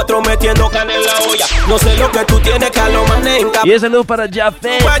como a 4 metiendo carne en la olla. No sé lo que tú tienes, que lo maneja. Y ese saludo para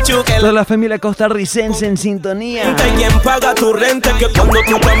Jafé, toda la familia costarricense en sintonía. ¿Y quién paga tu renta? Que cuando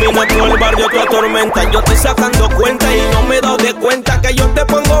tú caminas por el barrio te atormenta. Yo estoy sacando cuenta y no me he dado de cuenta que yo te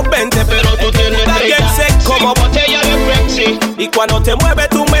pongo 20, pero tú tienes bien seco como botella de Pepsi. Y cuando te mueves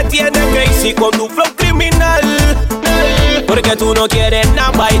tú me tienes crazy con tu flow criminal. Porque tú no quieres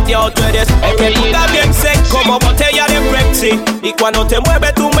nada baiteado, tú eres el que tú estás bien seco como botella de Pepsi. Y cuando te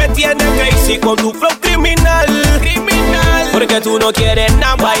mueves tú me tienes crazy con tu flow criminal, criminal. Porque tú no quieres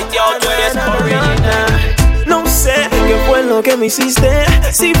nada baiteado, tú eres original. No sé qué fue lo que me hiciste,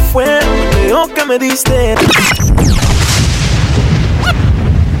 si fue lo que me diste.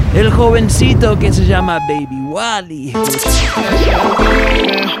 El jovencito que se llama Baby Wally.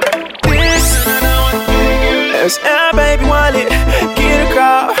 It's Baby Wally, get a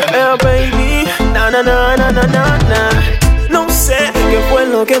crowd, baby, na na na na na na na. No sé qué fue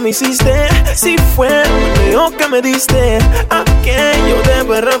lo que me hiciste, si fue lo que me diste, aquello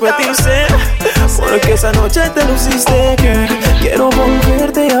debe repetirse, porque esa noche te luciste, que quiero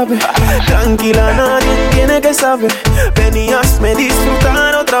volverte a ver, tranquila nadie tiene que saber, venías me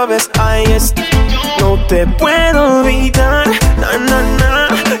disfrutar otra vez, ay es, no te puedo olvidar, na na na,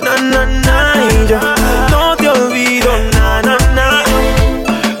 na na na, y yo no te olvido, na na na,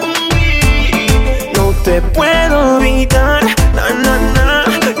 no te puedo olvidar, na na na,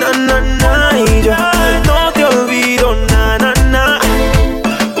 na na na, y yo no te olvido, na na na.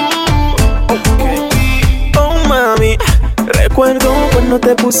 Oh mami, recuerdo cuando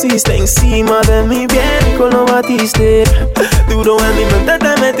te pusiste encima de mi bien y lo batiste. Duro en mi mente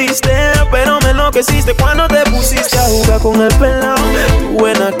te metiste, pero me enloqueciste cuando te pusiste a jugar con el pelao. Tú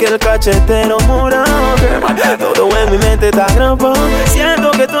en aquel cachetero morado, todo en mi mente está grabado.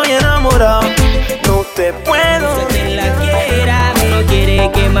 Siento que estoy enamorado, no te puedo. Que la quiera, no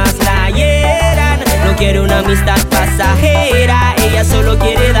quiere que más la hieran. No quiere una amistad pasajera, ella solo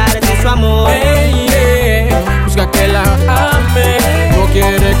quiere darte su amor. Hey, yeah. Busca que la ame, no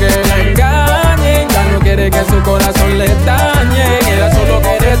quiere que la engañen, ya no quiere que su corazón le dañe, ella solo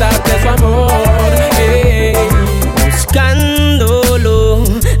quiere darte su amor. Hey. Buscándolo,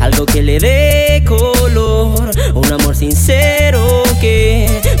 algo que le dé color, un amor sincero que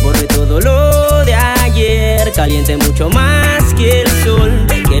borre todo lo de ayer, caliente mucho más que el sol,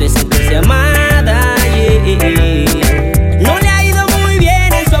 quiere sentirse amada, yeah. No le ha ido muy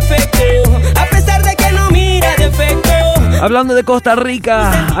bien en su afecto, a pesar de que no mira defecto. Hablando de Costa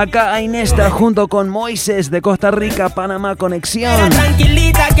Rica, acá Inés está junto con Moisés de Costa Rica, Panamá Conexión.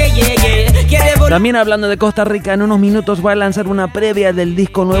 Tranquilita que llegue, quiere volar. También hablando de Costa Rica, en unos minutos voy a lanzar una previa del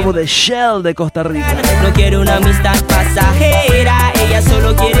disco nuevo de Shell de Costa Rica. No quiere una amistad pasajera, ella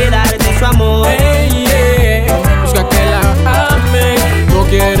solo quiere darte su amor. Hey, yeah. Busca que la ame, no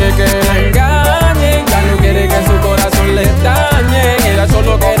quiere que la engañen, ya no quiere que su corazón le dañe, ella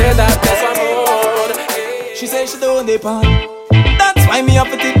solo quiere darte su amor. She said she don't depend, that's why me have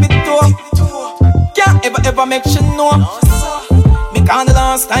to take me to. Can't ever make she know, because the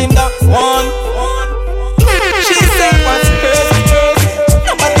last time that one. She said what's hers,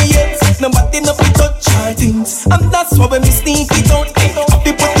 nobody else, nobody no fit touch her things, and that's why when me sneak it out, have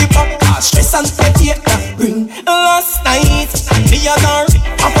to put it back, stress and fatigue that bring. Last night, me and her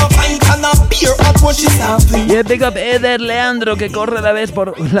have a fight and a beer at what she sampling. Y el big up Eder Leandro que corre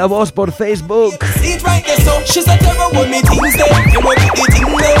la voz por Facebook. It right there, so she said never want me things there, you want the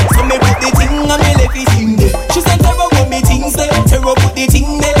thing there, so me put the thing and me left it in there. She said never want me things there, terror put the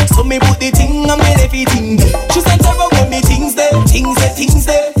thing there, so me put the thing and me left it in there. She said never want me things there, things there, things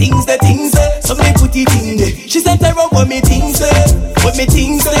there, things there, things there, so me put it in there. She said never want me things there, want me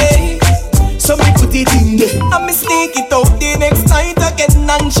things there, so me put it in there. And me sneak it out the next night again,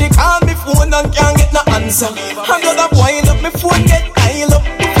 and she call me phone and can't get no answer. Another wind up, me phone get dial up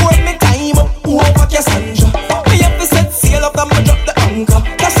before me time up. Over Cassandra, me have to set sail up and me drop the anchor.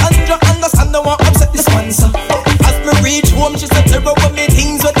 Cassandra understand, don't want upset the sponsor. As me reach home, she said terror with me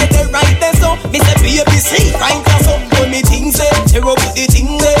things when they right there. So me say baby sleep right there. So when me things there, terror put the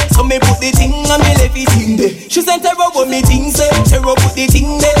thing there. So me put the thing and me left it in there. She said terror with me things there, terror put the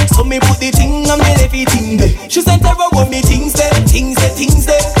thing there. So me put the thing and me left it in there. She said terror with me things there, things there, things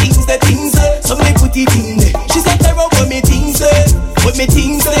there, things there, things there. So me put it in there. She said terror with me things there, with me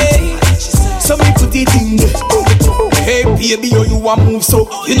things there. So me put it in there. Hey baby, you a move so.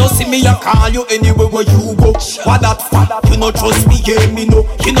 You know see me a call you anywhere where you go. What that for? You know trust me, yeah me know.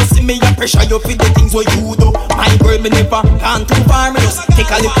 You know see me a pressure you for the things what you do. My girl me never gone too far. Me just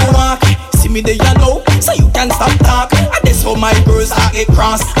take a little walk. See me there you know, so you can stop talk. And that's how my girls are get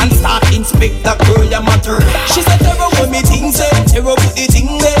cross and start inspect that girl ya matter. She said terror when me things say, terror put the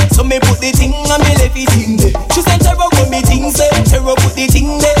thing there. So me put the thing and me left it in there. She said terror when me things say, terror put the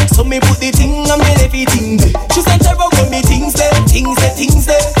thing there. So me put the thing and me left it in there. She said terror when me things say, things say, things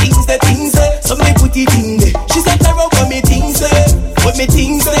say, things say, things say. So me put it in there. She said terror when me things say, when me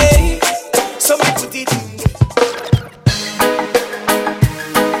things say. So me put it in there.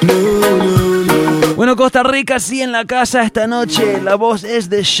 Bueno, Costa Rica sí en la casa esta noche. La voz es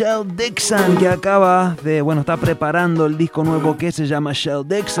de Shell Dixon, que acaba de, está preparando el disco nuevo que se llama Shell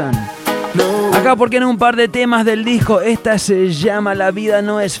Dixon. Acá porque en un par de temas del disco, esta se llama La vida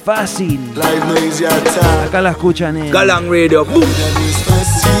no es fácil. Acá la escuchan en Galang Radio.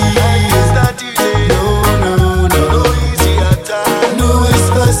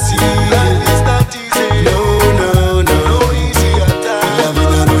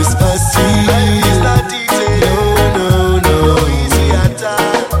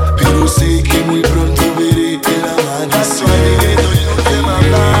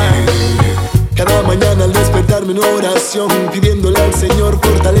 Una oración pidiéndole al Señor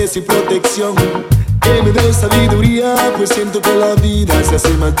fortaleza y protección, que me dé sabiduría, pues siento que la vida se hace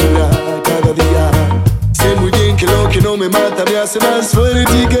más dura cada día. Sé muy bien que lo que no me mata me hace más fuerte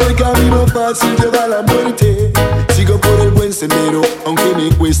y que el camino fácil lleva a la muerte. Sigo por el buen sendero, aunque me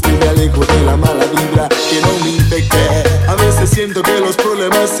cueste, me alejo de la mala vibra que no me infecte. A veces siento que los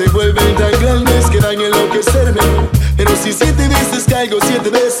problemas se vuelven tan grandes que dan enloquecerme. Pero si 7 veces caigo, 7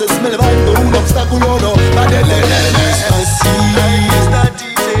 veces me levanto, un obstáculo no va a detenerme. Es fácil,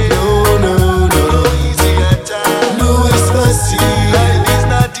 no, no, no, no es fácil.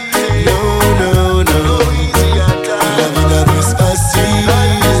 No, no, no, la vida no es fácil.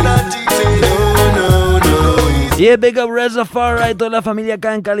 No, no, no. Yeah, big up Reza Farah y toda la familia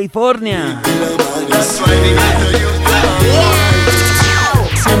acá en California.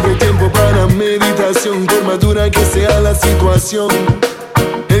 Siempre tiempo para meditación, por más dura que sea la situación.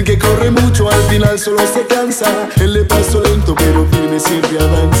 El que corre mucho al final solo se cansa. El de paso lento pero firme siempre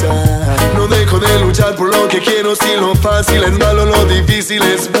avanza. No dejo de luchar por lo que quiero. Si lo fácil es malo, lo difícil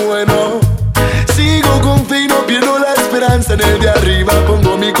es bueno. Sigo con fe y no pierdo la esperanza. En el de arriba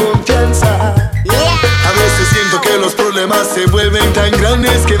pongo mi confianza. A veces siento que los problemas se vuelven tan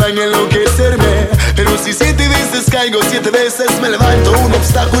grandes que van a enloquecerme. Pero si 7 veces caigo, 7 veces me levanto, un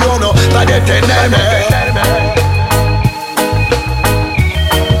obstáculo no va a detenerme.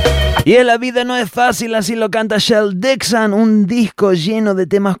 Y La vida no es fácil, así lo canta Shell Dixon, un disco lleno de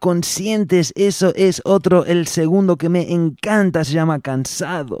temas conscientes. Eso es otro, el segundo que me encanta, se llama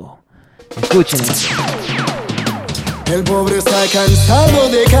Cansado. Escuchen. El pobre está cansado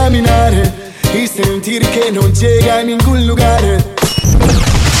de caminar y sentir que no llega a ningún lugar.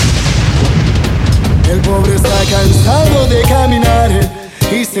 El pobre está cansado de caminar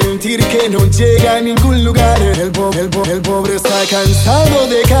y sentir que no llega a ningún lugar. El pobre está cansado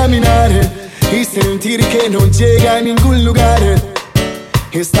de caminar y sentir que no llega a ningún lugar.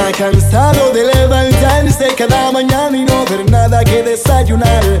 Está cansado de levantarse cada mañana y no ver nada que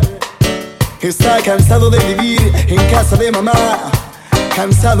desayunar. Está cansado de vivir en casa de mamá.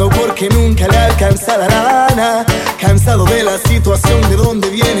 Cansado porque nunca le alcanza la lana. Cansado de la situación de donde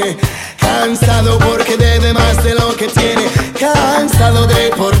viene. Cansado porque debe más de lo que tiene. Cansado de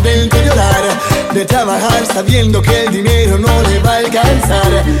por dentro llorar. De trabajar sabiendo que el dinero no le va a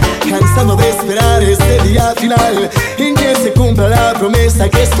alcanzar. Cansado de esperar este día final en que se cumpla la promesa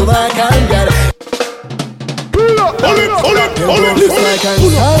que esto va a cambiar. El pobre está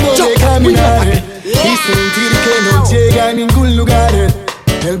cansado de caminar y sentir que no llega a ningún lugar.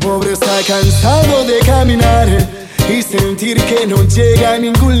 El pobre está cansado de caminar y sentir que no llega a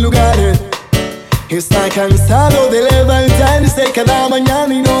ningún lugar. Está cansado de levantarse cada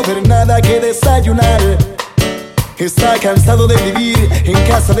mañana y no ver nada que desayunar. Está cansado de vivir en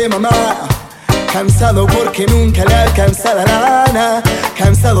casa de mamá. Cansado porque nunca le alcanza la lana.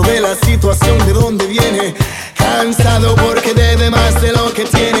 Cansado de la situación de donde viene. Cansado porque debe más de lo que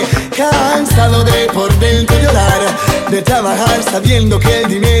tiene. Cansado de por dentro llorar. De trabajar sabiendo que el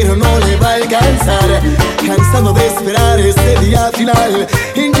dinero no le va a alcanzar. Cansado de esperar este día final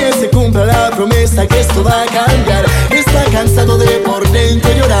en que se cumpla la promesa que esto va a cambiar. está cansado de por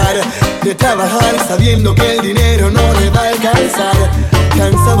dentro llorar, de trabajar sabiendo que el dinero no le va a alcanzar,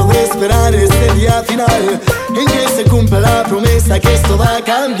 cansado de esperar este día final en que se cumpla la promesa que esto va a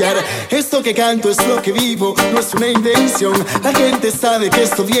cambiar. Esto que canto es lo que vivo, no es una invención. La gente sabe que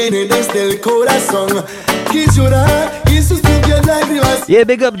esto viene desde el corazón, que llorar y sus propias lágrimas. Yeah,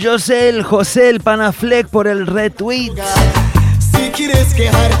 big up José el Panafleck por el retweet. Si quieres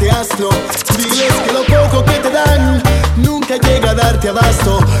quejarte, hazlo. Diles que lo poco que te dan nunca llega a darte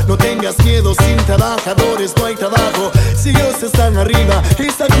abasto. No tengas miedo, sin trabajadores no hay trabajo. Si ellos están arriba,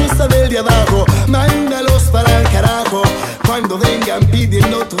 es a costa del de abajo. Mándalos para el carajo. Cuando vengan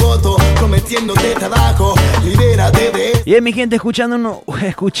pidiendo tu voto, prometiéndote trabajo, libérate de... Y mi gente,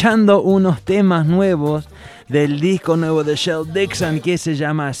 escuchando unos temas nuevos del disco nuevo de Shell Dixon, que se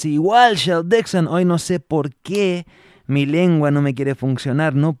llama así. Igual Shell Dixon, hoy no sé por qué mi lengua no me quiere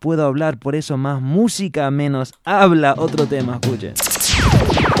funcionar, no puedo hablar, por eso más música, menos habla. Otro tema, escuchen.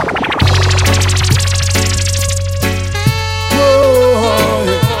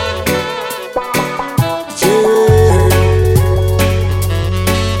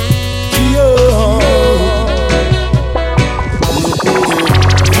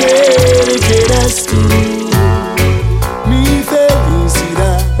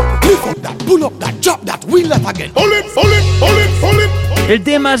 El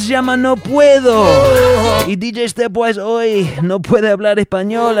tema se llama No Puedo. Y DJ Stepwise hoy no puede hablar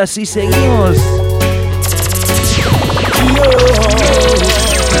español, así seguimos.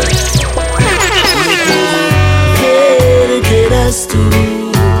 Que eras tú,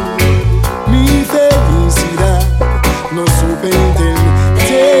 mi felicidad. No supe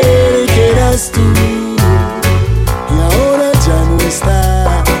entender que eras tú. Y ahora ya no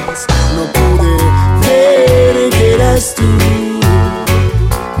estás. No pude ver que eras tú.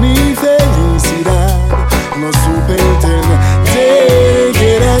 Mi felicidad, no supe entender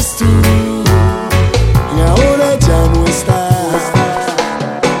que eras tú, y ahora ya no estás.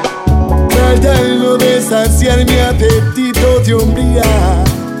 Tratando de saciar mi apetito de hombría,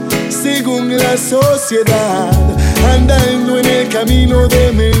 según la sociedad, andando en el camino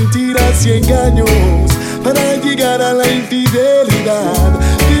de mentiras y engaños, para llegar a la infidelidad.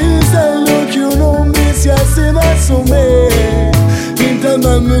 Piensa en lo que un hombre se hace más o menos. Mientras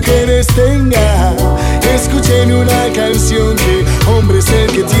más mujeres tenga, escuchen una canción que hombre es el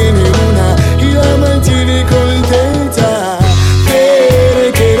que tiene una y la mantiene contenta.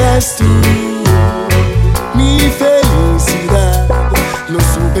 Pero que eras tú, mi felicidad. No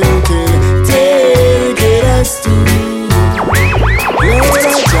supe entender que eras tú, y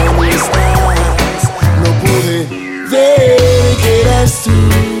ahora ya no estás. No pude ver que eras tú,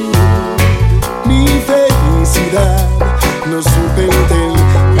 mi felicidad. No supe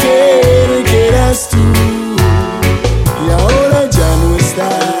entender que eras tú, y ahora ya no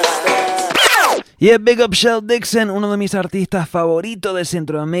estás. Yeah, big up Shell Dixon, uno de mis artistas favoritos de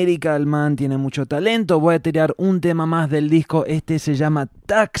Centroamérica. El man tiene mucho talento. Voy a tirar un tema más del disco. Este se llama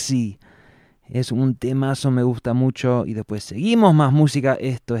Taxi. Es un temazo, me gusta mucho. Y después seguimos más música.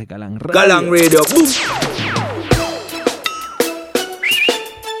 Esto es Galang Radio. Galang Radio, boom.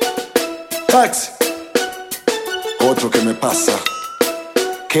 Taxi. Otro que me pasa.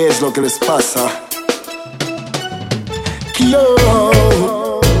 ¿Qué es lo que les pasa?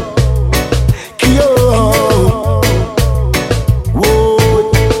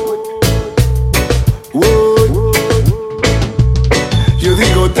 Yo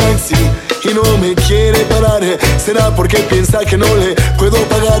digo taxi y no me quiere parar. ¿Será porque piensa que no le puedo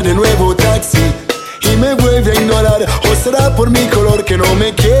pagar de nuevo taxi? Y me vuelve a ignorar. ¿O será por mi color que no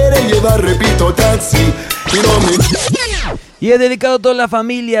me quiere llevar? Repito, taxi y no me... Y he dedicado a toda la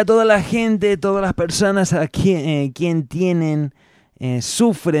familia, a toda la gente, todas las personas a quien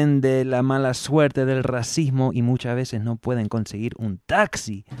sufren de la mala suerte del racismo y muchas veces no pueden conseguir un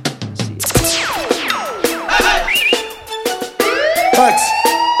taxi. Sí. Taxi.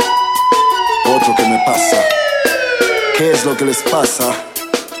 Otro que me pasa. ¿Qué es lo que les pasa?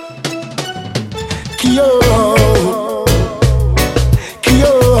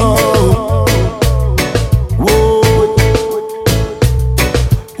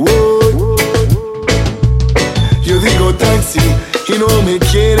 Yo digo taxi y no me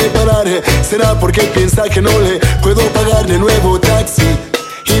quiere parar. ¿Será porque piensa que no le puedo pagar de nuevo taxi?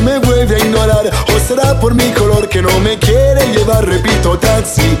 Y me vuelve a ignorar. ¿O será por mi color que no me quiere llevar? Repito,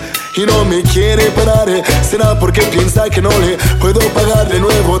 taxi y no me quiere parar. ¿Será porque piensa que no le puedo pagar de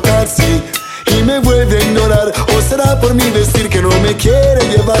nuevo taxi? Y me vuelve a ignorar. ¿O será por mí decir que no me quiere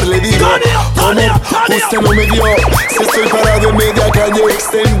llevar? Le digo, ¿cómo? Usted no me vio. Si estoy parado en media calle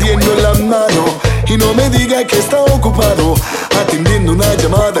extendiendo la mano. y no me diga que está ocupado atendiendo una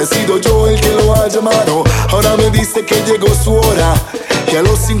llamada. He sido yo el que lo ha llamado. Ahora me dice que llegó su hora y a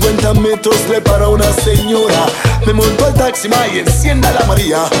los 50 metros le para una señora. Me monto al taxi, y encienda la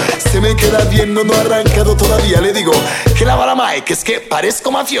María. Se me queda viendo, no ha arrancado todavía. Le digo que la bala mae, que es que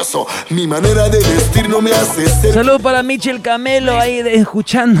parezco mafioso. Mi manera de vestir no me hace ser. Saludos para Michel Camelo ahí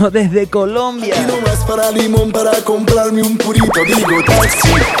escuchando desde Colombia. Y no más para limón para comprarme un purito. Digo taxi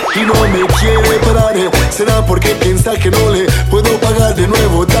y no me quiere parar. ¿Será porque piensa que no le puedo pagar de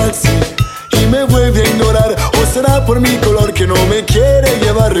nuevo taxi? Y me vuelve a ignorar. ¿O será por mi color que no me quiere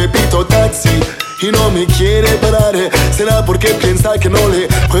llevar? Repito taxi y no me quiere parar. ¿Será porque piensa que no le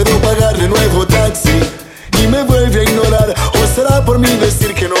puedo pagar de nuevo taxi? Y me vuelve a ignorar. ¿O será por mi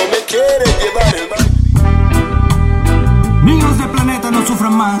vestir que no me quiere llevar el mar? Niños del planeta no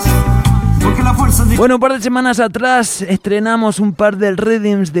sufran más, porque la fuerza de... Bueno, un par de semanas atrás estrenamos un par de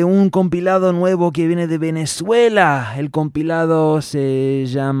rhythms de un compilado nuevo que viene de Venezuela. El compilado se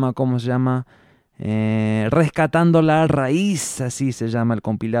llama, ¿cómo se llama? Rescatando la Raíz, así se llama el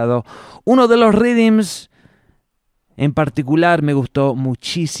compilado. Uno de los rhythms en particular me gustó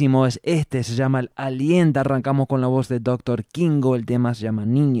muchísimo es este, se llama El Alienta. Arrancamos con la voz de Dr. Kingo, el tema se llama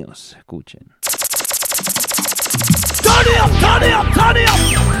Niños. Escuchen.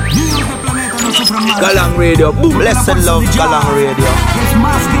 Galang Radio, blessed love, Galang Radio. Es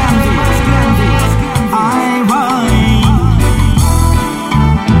más grande, Ay, bye.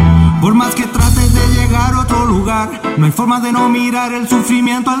 Por más que trates de llegar a otro lugar, no hay forma de no mirar el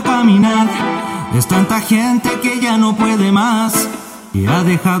sufrimiento al caminar. Es tanta gente que ya no puede más, y ha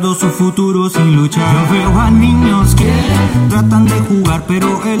dejado su futuro sin luchar. Yo veo a niños que tratan de jugar,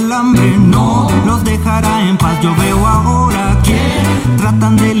 pero el hambre no los dejará en paz. Yo veo ahora que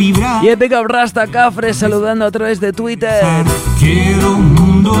tratan de librar. Y el Big Up Rasta Cafre saludando a través de Twitter. Quiero un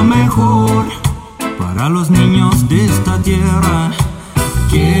mundo mejor para los niños de esta tierra.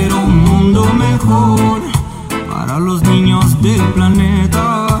 Quiero un mundo mejor para los niños del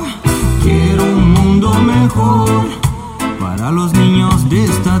planeta. Quiero un mundo mejor para los niños de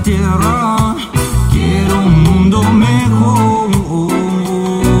esta tierra. Quiero un mundo mejor.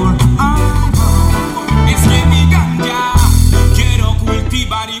 Es que mi ganja quiero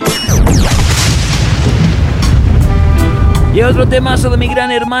cultivar y otro temazo de mi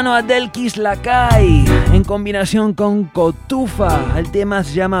gran hermano Adel Kislacay en combinación con Cotufa. El tema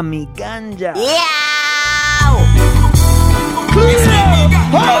se llama Mi Ganja.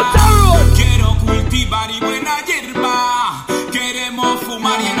 Quiero cultivar y buena hierba. Queremos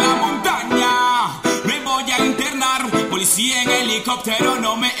fumar y en la montaña me voy a internar. Policía en helicóptero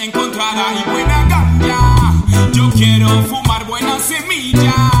no me encontrará. Y buena ganja. Yo quiero fumar buena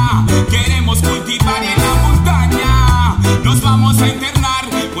semilla. Queremos cultivar y en la montaña nos vamos a internar.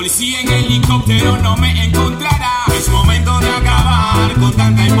 Policía en helicóptero no me encontrará. Es momento de acabar con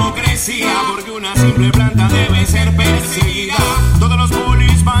tanta hipocresía, porque una simple planta debe ser perseguida. Todos los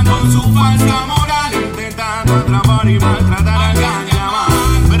polis van con su falsa moral, intentando atrapar y maltratar al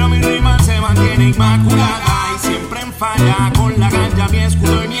ganyaman. Pero mi rima se mantiene inmaculada y siempre en falla. Con la ganja, mi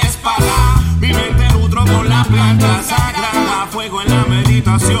escudo y mi espada. Mi mente nutro con la planta sagrada. Fuego en la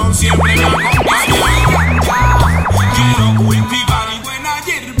meditación siempre me acompaña. Quiero cultivar y buena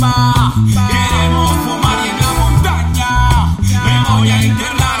hierba. Queremos fumar y en la montaña me voy a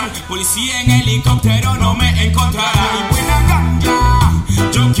internar. Policía en helicóptero no me encontrará. Y buena ganja.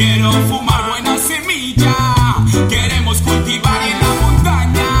 Yo quiero fumar buena semilla. Queremos cultivar y en la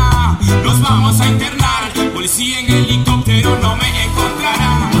montaña nos vamos a internar. Policía en helicóptero no me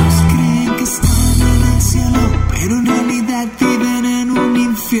encontrará. Creen que están en el cielo, pero en realidad viven en un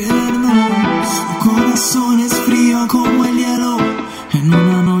infierno. Su corazón es frío como el hielo en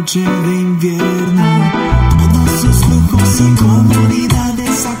una noche de invierno. Todos sus lujos y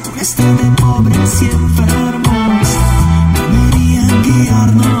comodidades a cuesta de pobres y enfermos. Deberían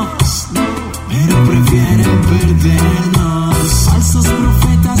guiarnos, pero prefieren perdernos. Falsos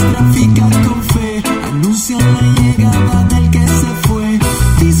profetas trafican con fe, anuncian la llegada del que se fue.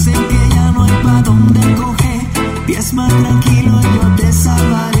 Dicen que ya no hay pa' dónde coger. Diezma tranquilo, yo te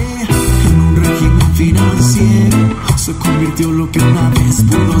salvaré. En un régimen financiero se convirtió lo que una vez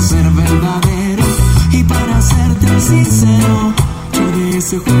pudo ser verdadero. Y para serte sincero, yo de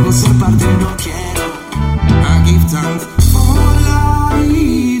ese juego ser parte no quiero. I give thanks for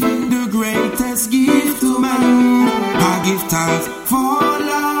life, the greatest gift to man. I give thanks for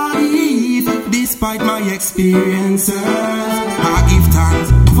life, despite my experiences. I give thanks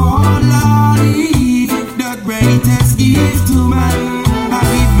for life, the greatest gift to man. I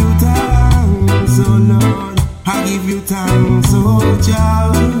give you thanks, oh Lord. I give you thanks, oh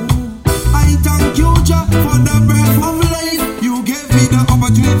child. I thank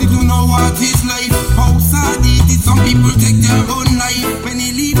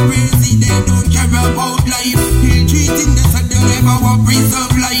breeze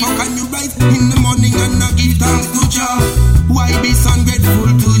of life. How can you rise in the morning and not give thanks to Jah? Why be so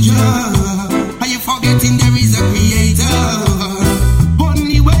ungrateful to Jah? Are you forgetting there is a creator?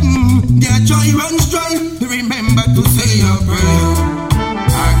 Only when their joy runs dry, remember to say a prayer.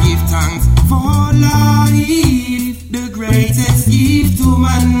 I give thanks for life, the greatest gift to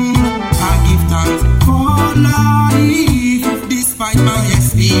man. I give thanks for life, despite my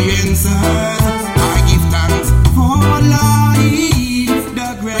experiences. I give thanks for life,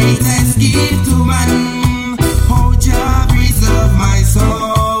 the greatest gift to man. Oh Jah, preserve my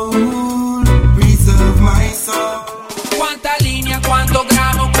soul, preserve my soul. Cuánta línea, cuánto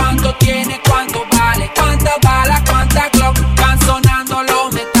gramo, cuánto tiene, cuánto vale, cuánta bala, cuánta clock, van sonando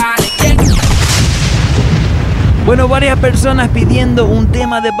los metales. Bueno, varias personas pidiendo un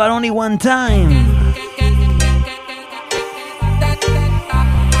tema de Baroni One Time.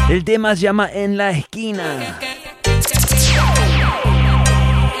 El tema se llama En la Esquina.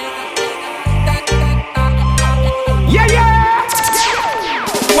 Yeah, yeah.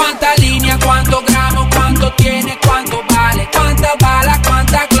 Cuánta línea, cuánto gramo, cuánto tiene, cuánto vale, cuánta bala,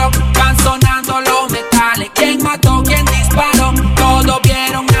 cuánta clock, van sonando los metales. ¿Quién mató, quién disparó? Todos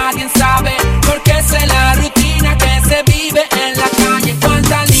vieron, nadie sabe, porque esa es la rutina que se vive en la calle.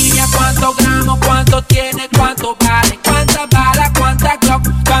 Cuánta línea, cuánto gramo, cuánto tiene, cuánto vale, cuánta bala, cuánta clock,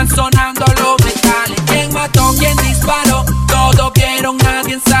 van sonando los metales. ¿Quién mató, quién disparó? Todos vieron,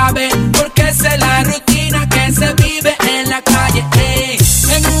 nadie sabe, porque esa es la rutina que se vive en la calle.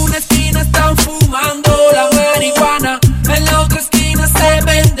 En una esquina están fumando la marihuana, en la otra esquina se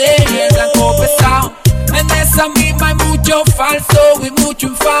vende el blanco pesado. En esa misma hay mucho falso y mucho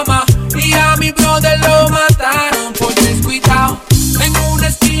infama, y a mi brother lo mataron por descuidado. En una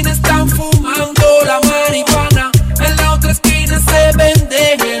esquina están fumando la marihuana, en la otra esquina se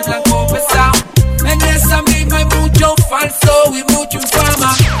vende el blanco pesado. En esa misma hay mucho falso y mucho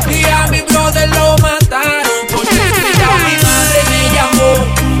infama, y a mi brother lo mataron por descuidado. Mi madre me llamó,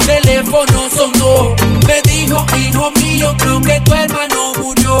 teléfono sonó, me dijo, hijo mío, creo que tu hermano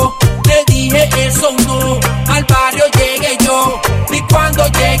murió. Le dije, eso no, al barrio llegué yo, y cuando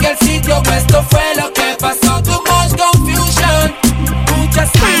llegué al sitio esto fue lo que pasó. Too much confusion, mucha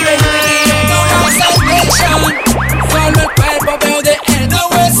sangre y no salvation. Solo el cuerpo veo de él, no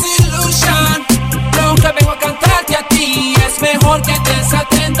es illusion. Lo que vengo a cantarte a ti es mejor que estés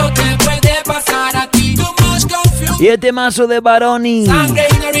atento, te puede pasar a ti. Too much confusion. Y el temazo de Baroni,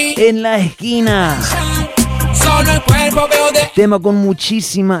 En la Esquina. Solo el cuerpo veo de... Tema con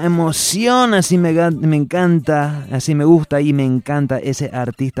muchísima emoción, así me encanta, así me gusta y me encanta ese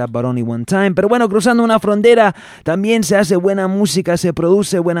artista Baroni One Time. Pero bueno, cruzando una frontera, también se hace buena música, se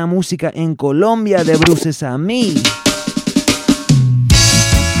produce buena música en Colombia, de Bruces a mí.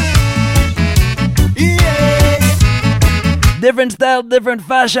 Different style, different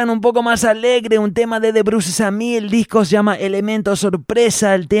fashion, un poco más alegre, un tema de The Bruces a mí. El disco se llama Elemento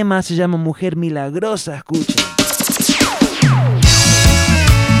Sorpresa, el tema se llama Mujer Milagrosa, escucha.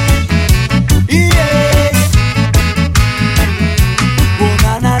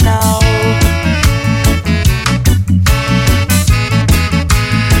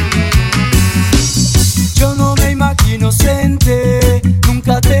 Yo no me imagino inocente,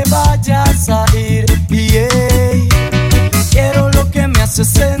 nunca te vayas a ir. Quiero lo que me hace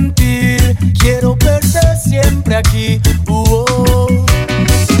sentir, quiero verte siempre aquí.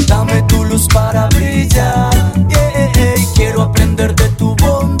 Dame tu luz para brillar, quiero aprender de tu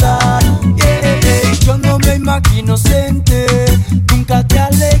bondad. Yo no me imagino inocente, nunca te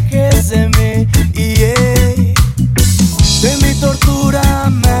alejes de mí. De mi tortura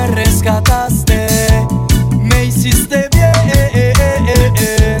me rescataste, me hiciste bien,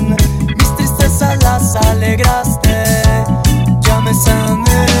 mis tristezas las alegraste. Me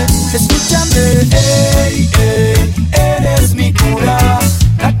sané, escúchame, eres mi cura,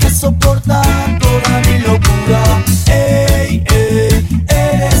 la que soporta toda mi locura.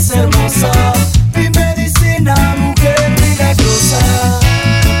 Eres hermosa, mi medicina, mujer milagrosa.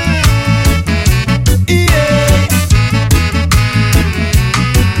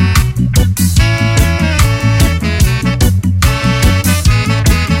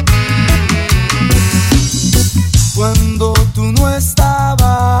 Cuando tú no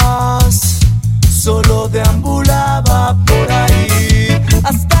estabas, solo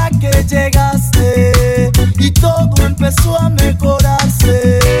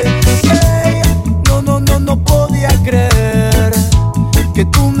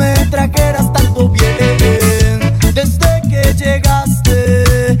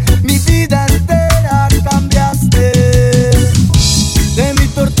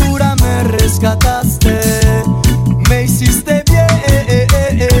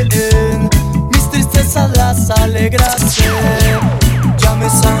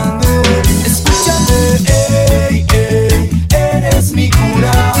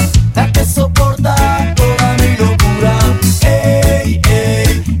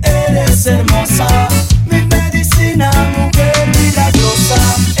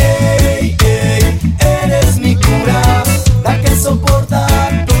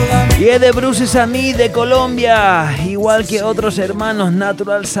 ¿Qué de Bruces a mí de Colombia? Igual que otros hermanos,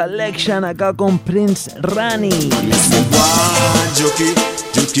 Natural Selection acá con Prince Rani.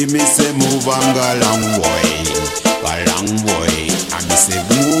 Juki me say move and go long way. And me say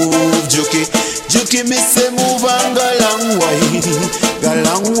move Juki me say move and go long way. And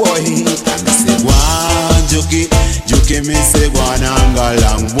me say one Juki me say one and go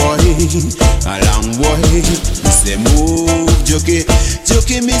long way. Me say move Juki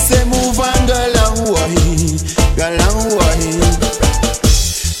me say move and go long way.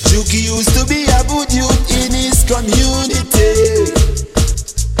 Juki used to be a good youth in his community.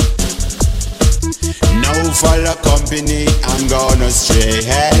 Now follow company and gone astray.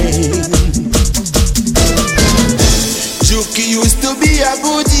 Juki used to be a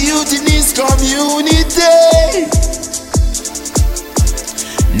good youth in his community.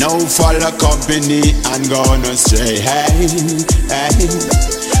 Now follow company and gone astray.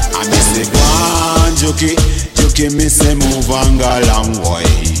 I miss the one Juki me say move and go a long way.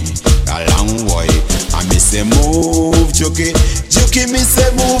 I miss say move Juki me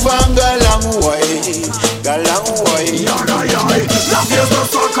say move and go a long way. La fiesta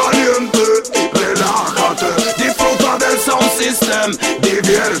está caliente, relájate, disfruta del sound system,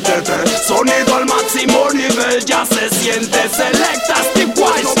 diviértete, sonido al máximo nivel, ya se siente, selecta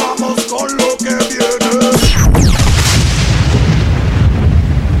Stepwise. No vamos con lo que viene.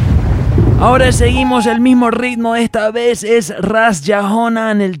 Ahora seguimos el mismo ritmo, esta vez es Ras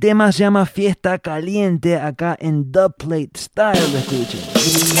Jahona, en el tema se llama Fiesta Caliente, acá en Dubplate Style, escuchen.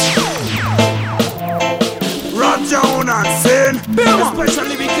 Ras Jahona, sin,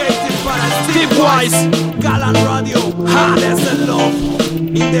 especially dedicated para Stepwise, Galan Radio, Hades and Love,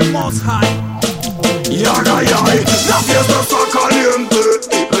 in the Most High. La fiesta está caliente,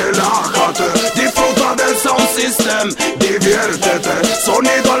 relájate, disfruta del sound system, diviértete,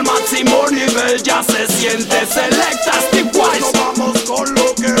 sonido al máximo nivel, ya se siente, selecta Stepwise. No vamos con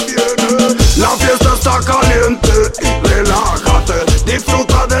lo que viene. La fiesta está caliente, relájate,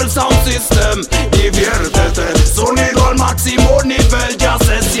 disfruta del sound system, diviértete, sonido al máximo nivel, ya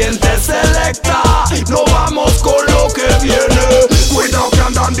se siente, selecta. No vamos con lo que viene. Cuidado que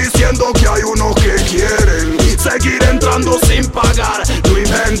andan diciendo que hay uno que quieren seguir entrando sin pagar, no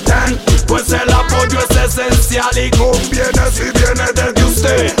inventen, pues el apoyo es esencial y conviene si viene desde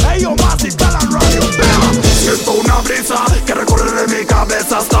usted. Hey, yo, Másica la radio, siento una brisa que recorre de mi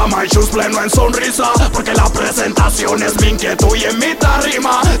cabeza hasta my shoes pleno en sonrisa, porque la presentación es mi inquietud y en mi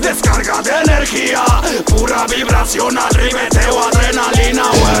tarima descarga de energía, pura vibración al ribeteo, adrenalina,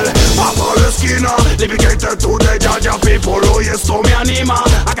 well, papo la esquina, Livigator to the Jaja people, hoy esto me anima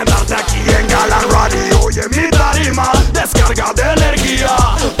a cantarte aquí en Galan Radio y en mi tarima, descarga de energía,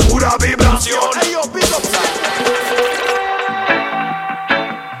 pura vibración. Hey, yo,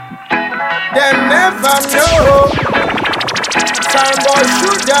 them never know, some boy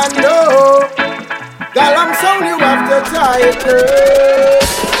shoulda know. Galang sound you have the title.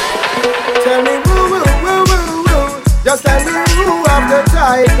 Tell me woo, just tell me who have the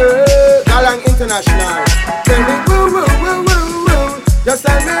title. Galang International. Tell me woo, just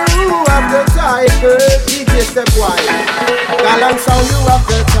tell me who have the title. DJ Stepwise. Galang sound you have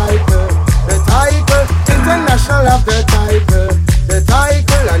the title. The title, International have the title. The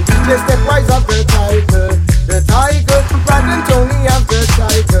title, and DJ Stepwise have the title. The title, Brad and Tony have the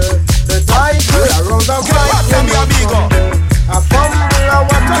title. The title, around the world. A fumble, a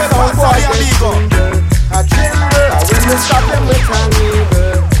what a sound boy get tremble. A tremble, when we stop them with a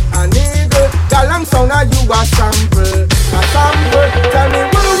needle. A needle, Galang sound a you a sample. A sample, tell me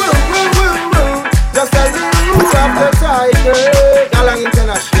woo. Just tell me who have the title. Galang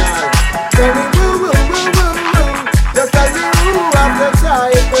International. Tell me woo. Just tell me who have the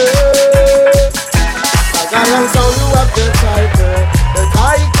title. Galang sound you have the title. The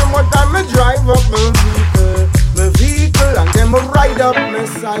title, what time I drive up my vehicle, and then I ride up my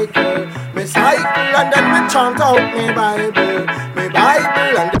cycle, and then I chant out my Bible, and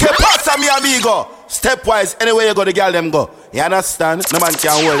Que pasa mi amigo? Stepwise, anywhere you go, the girl them go. You understand? No man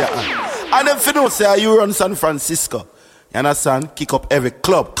can hold your hand. And if you know, say you run San Francisco, you understand? Kick up every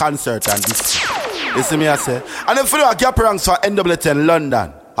club, concert, and this. You see me, I say. And if you know, gap ranks for NW10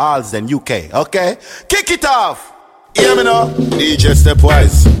 London, Halsden, UK, okay? Kick it off! Hear me now? DJ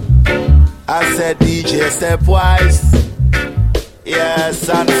Stepwise. I said DJ Stepwise. Yes,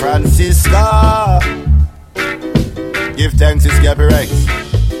 San Francisco. Give thanks, it's Gabby Rex.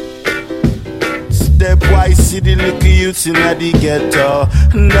 Stepwise, see the little youths in the ghetto.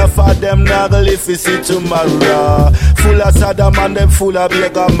 Enough of them naggle if you see tomorrow. Full of Saddam and them full of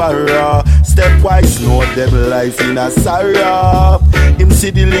Begamara. Stepwise, know them life in a sorrow. Him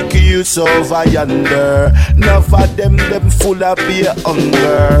see the little youths over yonder. Enough of them full of beer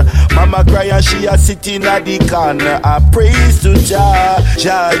hunger. Mama cry and she a sitting at the corner. I praise to Jah.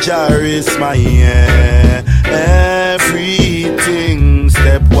 Jah, Jah is my everything.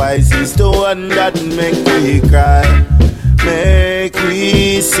 Stepwise is the one that make me cry, make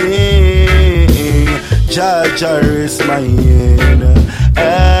me sing. Jah, Jah is my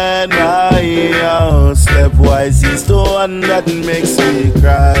and my house. Stepwise is the one that makes me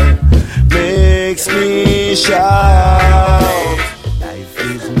cry, makes me shout. Life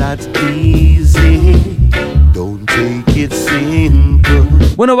is not easy, don't take it simple.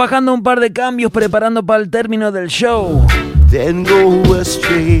 Bueno, bajando un par de cambios, preparando para el término del show. Then go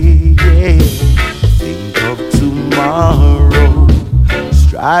astray, yeah. Think of tomorrow,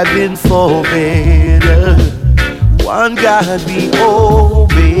 striving for better. One God we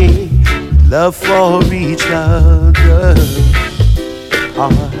obey, love for each other.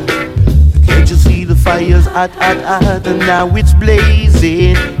 Can't you see the fires hot, and now it's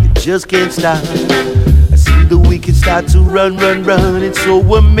blazing, it just can't stop. I see the wicked start to run, it's so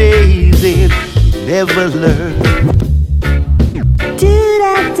amazing, you never learn.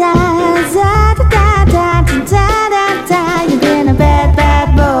 You've been a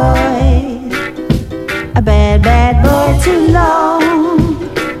bad boy, a bad boy too long.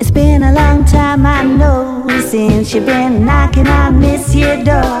 It's been a long time, I know, since you've been knocking on this here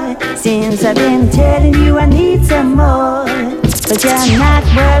door. Since I've been telling you I need some more, but you're not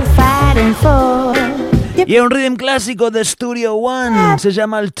worth fighting for. Y un rhythm clásico de Studio One, se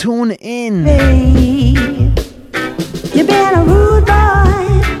llama el Tune In. You've been a rude boy.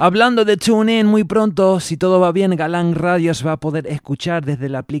 Hablando de TuneIn, muy pronto, si todo va bien, Galán Radios va a poder escuchar desde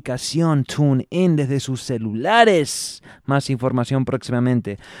la aplicación TuneIn, desde sus celulares. Más información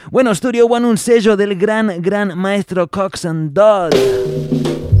próximamente. Bueno, Studio One, un sello del gran maestro Cox and Dodd.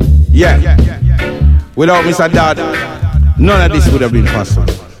 Yeah. Without Mr. Dodd, none of this would have been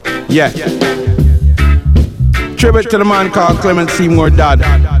possible. Yeah. Tribute to the man called Clement Seymour Dodd.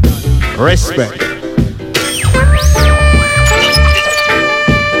 Respect.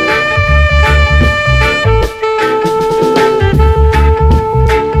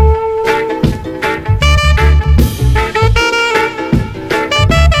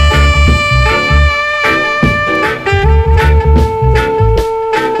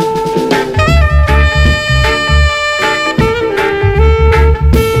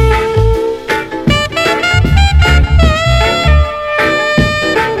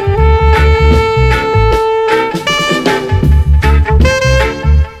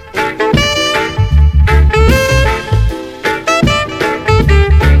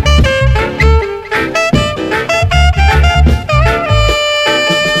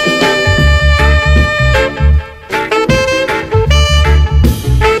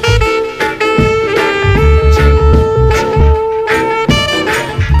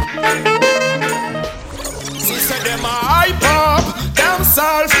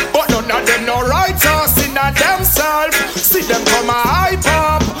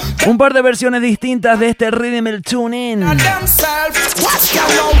 Un par de versiones distintas de este rhythm, el Tune In.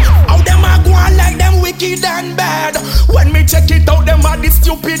 Wicked and bad. When me check it out, them are the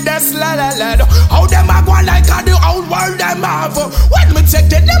stupidest lad. How them a go like how the old world them have. When me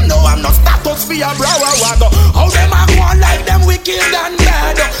check it, them know I'm not status for a brower wag. How them a go like them wicked and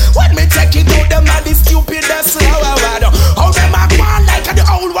bad. When me check it out, them are the stupidest lad. How them a go like how the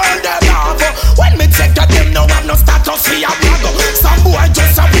old world them have. When me check it, them know I'm not status for a brag. Some boy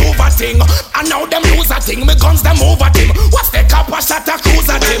just a prove a thing, and now them lose a thing. Me guns them over him. What's the cop a shot a cruise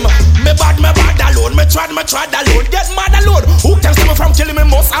at him? Me bad alone. Me tried alone. Get mad alone. Who can stop me from killing me?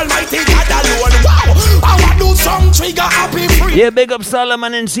 Most almighty God alone. Wow, I want do some trigger happy free. Yeah, big up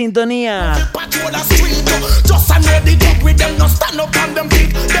Solomon en sintonía. Just I know the dog with them. No stand up on them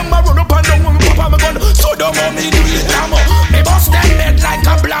feet. Them a run up and down when me pop on me gun. So don't want me do it. Me bust them head like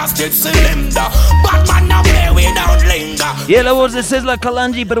a blasted cylinder. Batman now play without linger. Y la voz de Cesla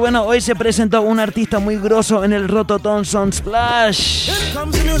Kalanji, pero bueno, hoy se presentó un artista muy grosso en el Rototom Sound Splash.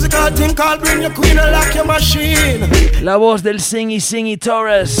 La voz del Singy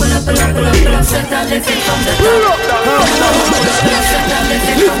Torres.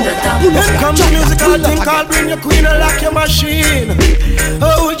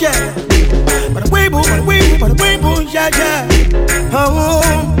 Oh yeah, but we boo, yeah. Oh,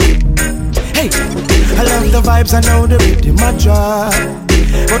 hey, I love the vibes, I know the rhythm I drive.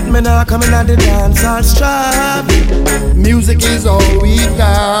 but me not coming at the dance hall strap. Music is all we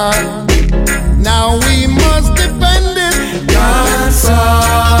got. Now we must defend it. Dance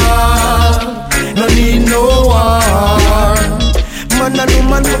hall, no need no war. Man and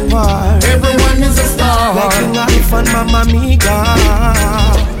woman for par. Everyone is a star. Like King Alpha and Mama Miga.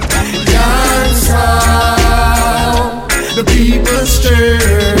 Dance hall, the people's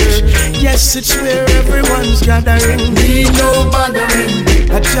church. Yes, it's where everyone's gathering. Need no bothering.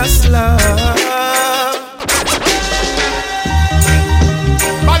 I just love.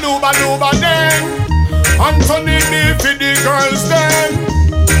 Baloo, baloo, badeng. Anthony B for the girls then.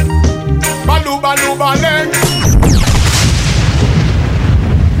 Baloo, baloo, badeng.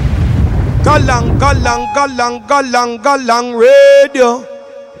 Galang, galang, galang, galang, galang, radio,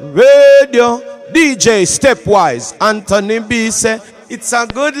 radio. DJ Stepwise, Anthony B say, it's a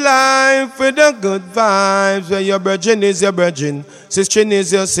good life with the good vibes. Where your virgin is your virgin, sister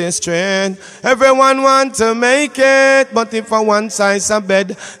is your sister. Everyone want to make it, but if I one size a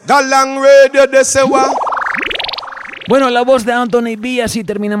bed, galang radio, they say what? Bueno, la voz de Anthony B, así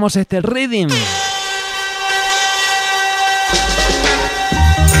terminamos este reading.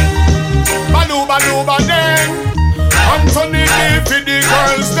 Baloo, baloo, badeng. Anthony B for the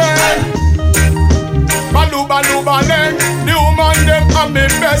girls then. Baloo, baloo, badeng. The woman them and my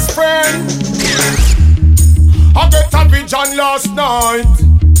best friend. I get a vision last night.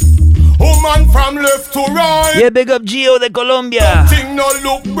 Woman from left to right. Yeah, big up Gio de Colombia. Thing no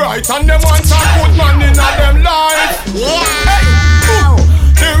look bright and them want a good man in a them life. Hey,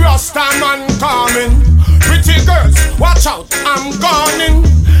 the Rasta man coming. Pretty girls, watch out, I'm gone.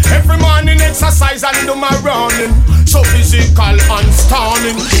 Every morning exercise and do my running. So physical and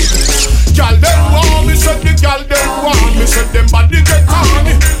stunning. Girl them want me, said the girl them want me, said them body get on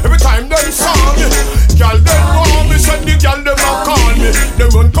me. Every time them saw me. Girl them want me, said the girl them a call me. They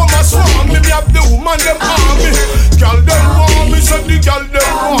run come and swarm me, me have the woman them on me. Girl them want me, said the girl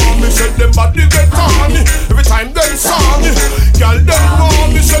them want me, said them body get on me. Every time them saw me. Girl them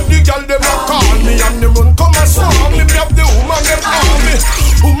want me, said the girl them a call me. And they run come and swarm me, me have the woman them on me.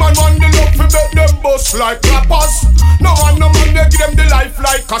 Woman want the love to make them bust like clappers. No one no man they give them the life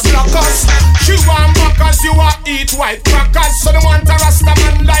like a slackers. She want backers, you want eat white crackers. So they want a Rasta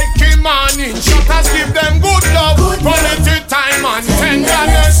man like him and in shutters. Give them good love, quality time and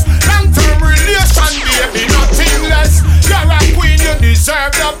tenderness. Long-term relation, baby, nothing less. You're a queen, you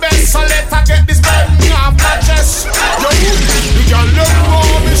deserve the best. So let her get this burden off my chest. The girl them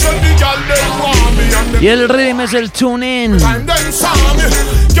want me, so the girl them want me. Y el rhythm es el tune in.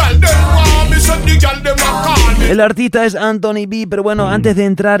 El artista es Anthony B, pero bueno, antes de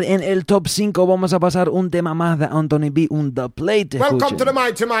entrar en el top 5 vamos a pasar un tema más de Anthony B, un The Plate. Welcome to the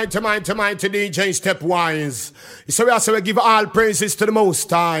mighty DJ Stepwise. So we also give all praises to the Most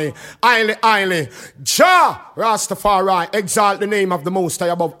High. Highly, Jah Rastafari, exalt the name of the Most High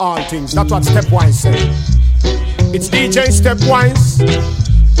above all things. That's what Stepwise said. It's DJ Stepwise.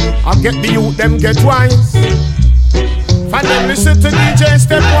 I get the youth, them get wise. And then listen to DJ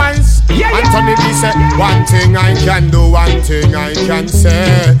Stepwise. Anthony B said, one thing I can do, one thing I can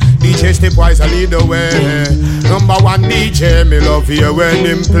say. DJ Stepwise, I lead the way. Number one DJ, me love you when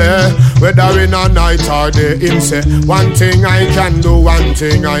him play. Whether in a night or day, him say, one thing I can do, one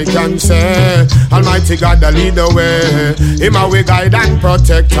thing I can say. Almighty God, I lead the way. Him a way guide and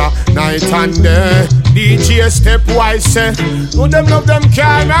protector, night and day. DJ Stepwise say, no them love them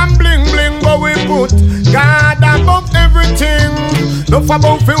car and bling bling, but we put God above everything. No for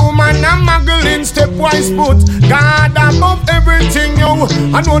both the woman and muggling. Stepwise put God above everything, yo.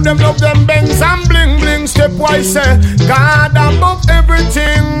 I know them love them Benz and bling bling. Stepwise say God above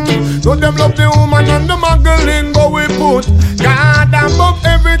everything. No them love the woman and the muggling, but we put God above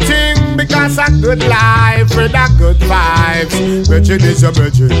everything. Because a good life with a good vibes. Virgin is your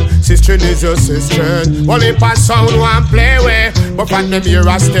virgin, sister is your sister. Only pass sound one play with, but from them here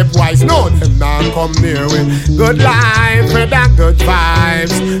a Stepwise, no them not come near with. Good life with a good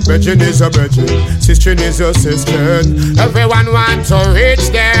vibes. Virgin is your virgin, sister is your sister. Everyone want to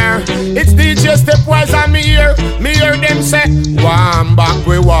reach there. It's DJ Stepwise and me hear them say, one back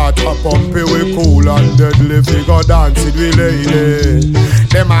we water pumpy we cool and deadly. Figure dance it we lady.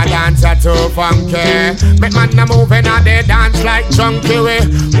 Them a dance a too funky. Make man a moving and they dance like junkie we.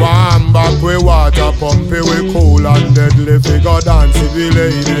 One back we water pumpy we cool and deadly. Figure dance it we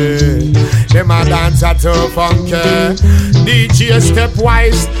lady. Them a dance a too funky. DJ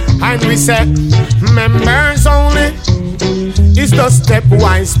Stepwise and we say members only. It's the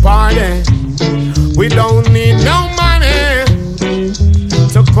Stepwise party. We don't need no money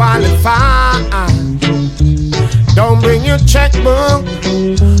to qualify. Don't bring your checkbook,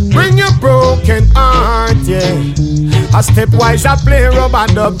 bring your broken heart, yeah. A stepwise I play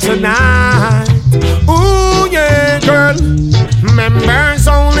rub-a-dub tonight. Ooh, yeah, girl. Members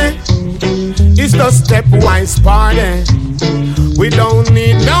only. It's the stepwise party. We don't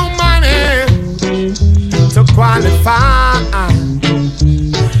need no money to qualify.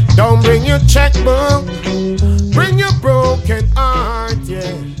 Don't bring your checkbook, bring your broken heart,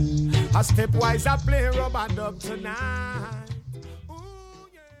 yeah. A stepwise I play rub-a-dub tonight.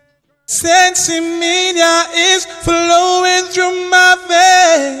 Sexy media is flowing through my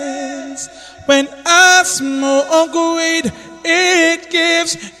veins. When I smoke weed, it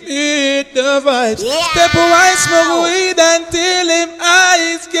gives me the vibes. Yeah. Stepwise smoke weed until him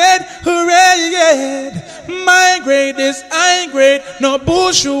eyes get red. My grade is high grade, no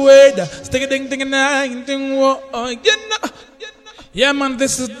bullshit. Stick a ding ding and ding whoa, you know. Yeah man,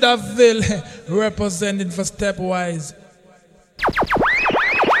 this is Daville representing for Stepwise.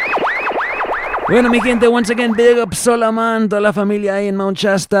 Bueno, mi gente, once again, big up Solaman, toda la familia ahí en Mount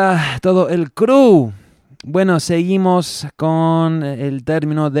Shasta, todo el crew. Bueno, seguimos con el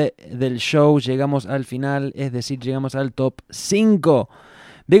término del show, llegamos al final, es decir, llegamos al top 5.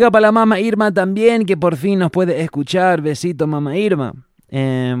 Big up a la Mama Irma también, que por fin nos puede escuchar. Besito, Mama Irma.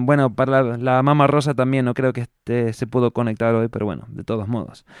 Bueno, para la Mama Rosa también, no creo que se pudo conectar hoy, pero bueno, de todos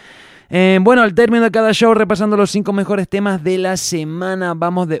modos. Bueno, al término de cada show, repasando los 5 mejores temas de la semana,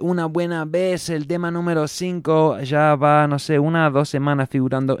 vamos de una buena vez. El tema número 5 ya va, no sé, 1 o 2 semanas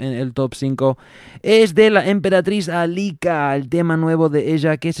figurando en el top 5. Es de la Emperatriz Alika, el tema nuevo de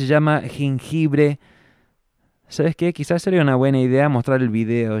ella que se llama Jengibre. ¿Sabes qué? Quizás sería una buena idea mostrar el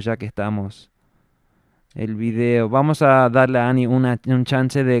video ya que estamos. El video, vamos a darle a Ani un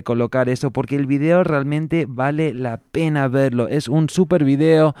chance de colocar eso porque el video realmente vale la pena verlo. Es un super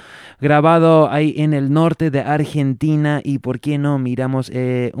video grabado ahí en el norte de Argentina y por qué no miramos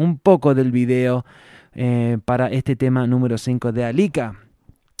un poco del video para este tema número 5 de Alika.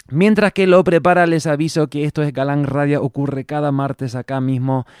 Mientras que lo prepara, les aviso que esto es Galán Radio, ocurre cada martes acá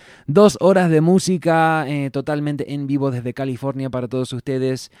mismo. 2 horas de música totalmente en vivo desde California para todos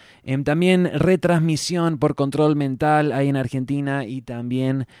ustedes. También retransmisión por Control Mental ahí en Argentina y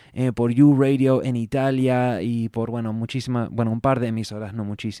también por U-Radio en Italia y por, un par de emisoras, no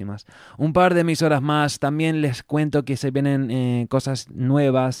muchísimas. Un par de emisoras más. También les cuento que se vienen cosas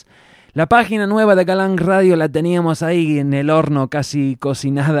nuevas. La página nueva de Galán Radio la teníamos ahí en el horno casi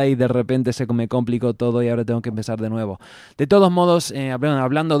cocinada y de repente se me complicó todo y ahora tengo que empezar de nuevo. De todos modos,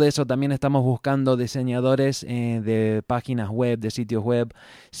 hablando de eso, también estamos buscando diseñadores de páginas web, de sitios web.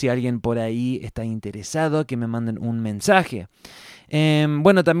 Si alguien por ahí está interesado, que me manden un mensaje.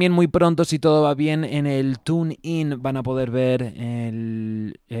 Bueno, también muy pronto, si todo va bien, en el TuneIn van a poder ver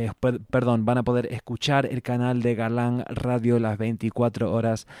van a poder escuchar el canal de Galán Radio las 24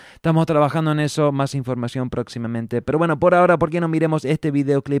 horas. Estamos trabajando en eso, más información próximamente. Pero bueno, por ahora, ¿por qué no miremos este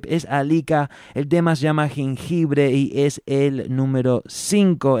videoclip? Es Alika, el tema se llama Jengibre y es el número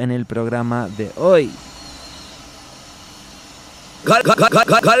 5 en el programa de hoy.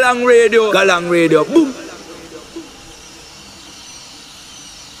 Galán Radio, boom.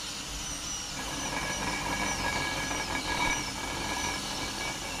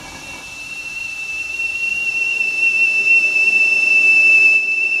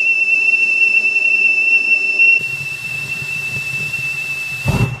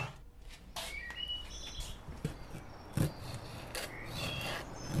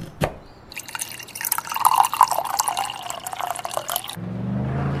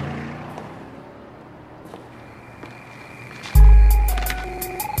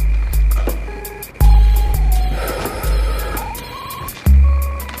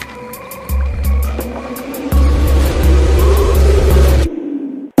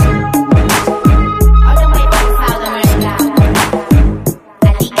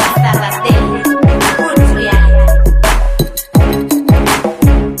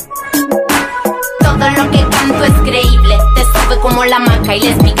 Y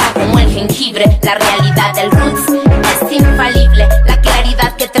les pica como el jengibre. La realidad del roots es infalible. La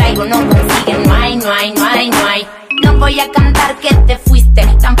claridad que traigo no consigue. No hay. No voy a cantar que te fuiste,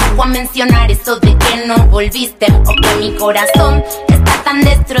 tampoco a mencionar eso de que no volviste. O que mi corazón está tan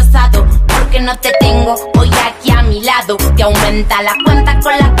destrozado porque no te tengo hoy aquí a mi lado. Te aumenta la cuenta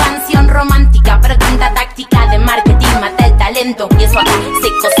con la canción romántica, pero tanta táctica de marketing mata el talento. Y eso acá se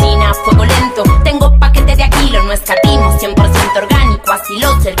cocina a fuego lento. Tengo paquete de Aquilo, no escatimo, 100% orgánico, así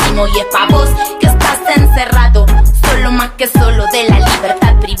lo servimos. Y es pa' vos que estás encerrado, solo más que solo de la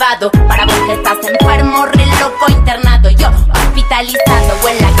libertad privado. Para vos que estás enfermo, re loco, internado. Yo hospitalizado o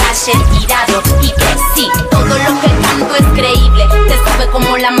en la calle tirado. Y que sí, todo lo que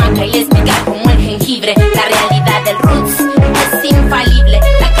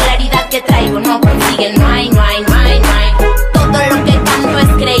consiguen. No hay. Todo lo que canto es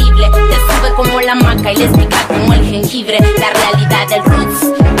creíble. Te sube como la maca y les pica como el jengibre. La realidad del roots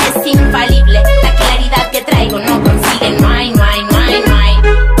es infalible. La claridad que traigo no consiguen. No hay.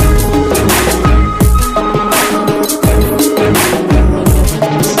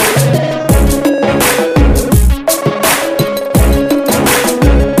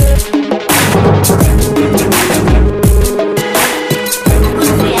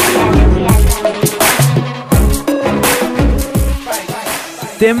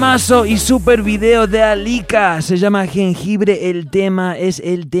 Temazo y super video de Alika. Se llama Jengibre. El tema es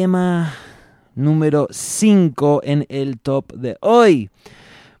el tema número 5 en el top de hoy.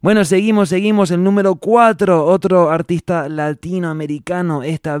 Bueno, seguimos. El número 4, otro artista latinoamericano,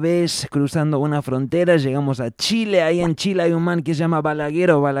 esta vez cruzando una frontera, llegamos a Chile. Ahí en Chile hay un man que se llama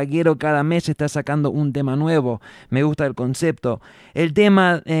Balaguero. Balaguero cada mes está sacando un tema nuevo. Me gusta el concepto. El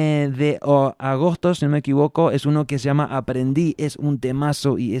tema de agosto, si no me equivoco, es uno que se llama Aprendí. Es un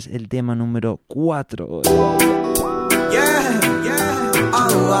temazo y es el tema número 4.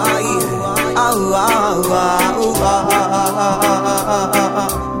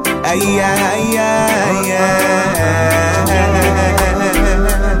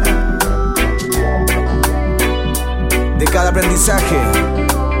 De cada aprendizaje,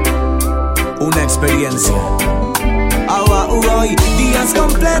 una experiencia. Días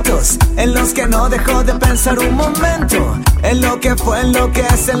completos en los que no dejo de pensar un momento en lo que fue, en lo que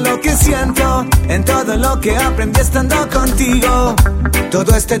es, en lo que siento, en todo lo que aprendí estando contigo.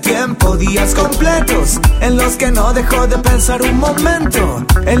 Todo este tiempo, días completos en los que no dejo de pensar un momento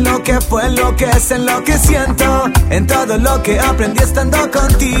en lo que fue, en lo que es, en lo que siento, en todo lo que aprendí estando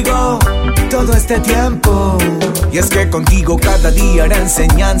contigo. Todo este tiempo. Y es que contigo cada día era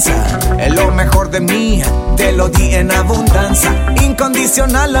enseñanza. En lo mejor de mí te lo di en abundancia.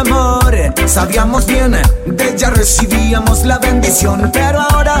 Incondicional amor, sabíamos bien, de ella recibíamos la bendición. Pero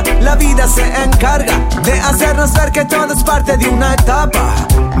ahora la vida se encarga de hacernos ver que todo es parte de una etapa,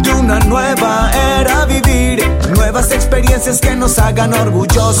 de una nueva era vivir. Nuevas experiencias que nos hagan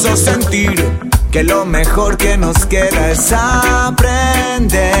orgullosos sentir que lo mejor que nos queda es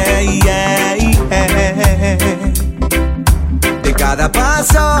aprender. De cada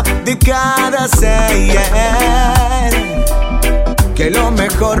paso, de cada ser, que lo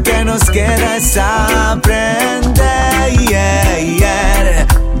mejor que nos queda es aprender.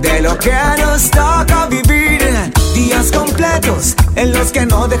 De lo que nos toca vivir, días completos en los que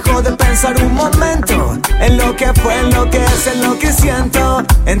no dejo de pensar un momento en lo que fue, en lo que es, en lo que siento,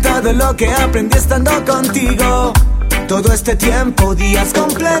 en todo lo que aprendí estando contigo. Todo este tiempo, días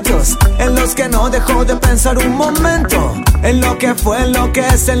completos en los que no dejo de pensar un momento en lo que fue, en lo que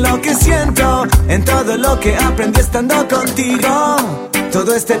es, en lo que siento, en todo lo que aprendí estando contigo.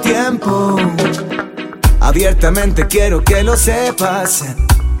 Todo este tiempo, abiertamente quiero que lo sepas.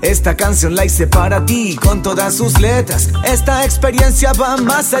 Esta canción la hice para ti con todas sus letras. Esta experiencia va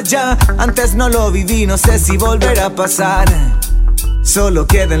más allá. Antes no lo viví, no sé si volverá a pasar. Solo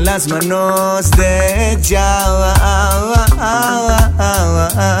queda en las manos de ella,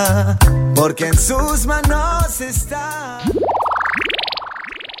 porque en sus manos está.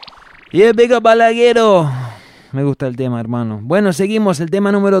 Big up Balaguero. Me gusta el tema, hermano. Bueno, seguimos. El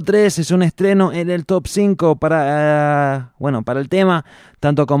tema número 3 es un estreno en el top 5 para el tema,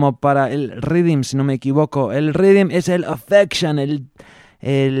 tanto como para el rhythm, si no me equivoco. El rhythm es el Affection.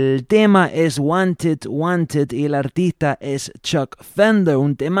 El tema es Wanted, Wanted y el artista es Chuck Fender.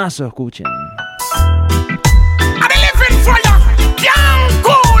 Un temazo, escuchen.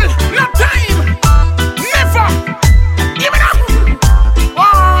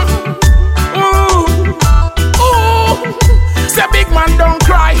 Man don't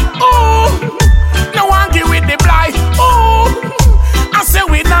cry, ooh. No one give with the blight, ooh. I say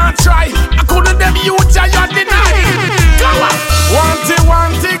we not try. I couldn't them you giant deny. Come on.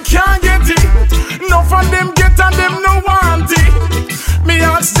 Want it, can't get it. No for them get and them no want it. Me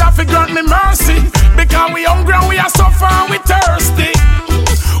ask Jah fi grant me mercy, because we hungry and we are suffering, we thirsty.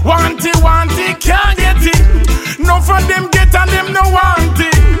 Want it, can't get it. No for them get and them no want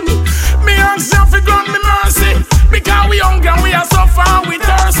it. Me ask Jah fi grant me mercy, because we hungry and we are suffering, we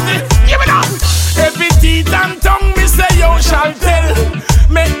thirsty. Give it up. Every teeth and tongue me say you shall tell.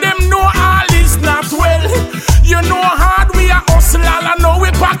 Make them know all is not well. You know hard we are hustle, all I know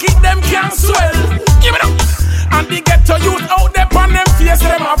we pocket them can't swell. Give it up. And the ghetto youth out there on them face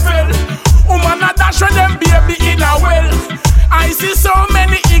them a fell. Woman a dash when them baby in a well. I see so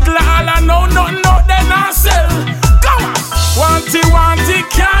many eagle, all I know nothing out there not sell. Come on. Want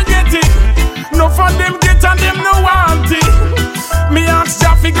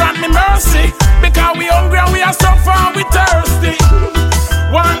fi grant me mercy, because we hungry and we are suffer and we thirsty.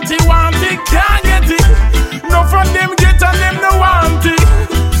 Want it, can't get it. No from them get and them no want it.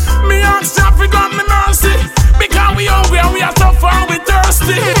 Me ask Jah fi grant me mercy, because we hungry and we are suffer and we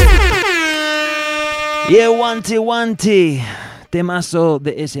thirsty. Yeah, wanty, temazo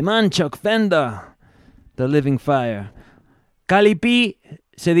de ese man, Chuck Fender, The Living Fire. Cali P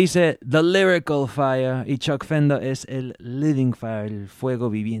se dice The Lyrical Fire y Chuck Fender es el Living Fire, el fuego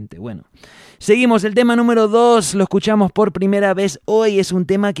viviente. Bueno, seguimos, el tema número 2, lo escuchamos por primera vez hoy, es un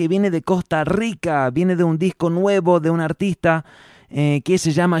tema que viene de Costa Rica, viene de un disco nuevo de un artista que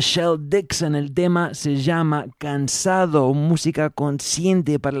se llama Shell Dixon. El tema se llama Cansado, música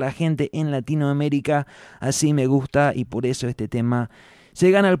consciente para la gente en Latinoamérica, así me gusta y por eso este tema se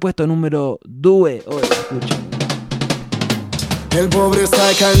gana el puesto número 2 hoy, escuchen. El pobre está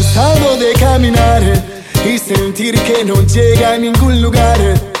cansado de caminar y sentir que no llega a ningún lugar.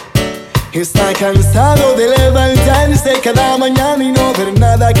 Está cansado de levantarse cada mañana y no ver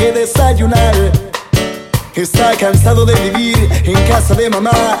nada que desayunar. Está cansado de vivir en casa de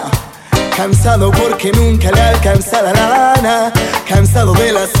mamá. Cansado porque nunca le alcanza la lana. Cansado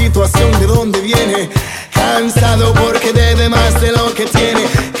de la situación de donde viene. Cansado porque debe más de lo que tiene.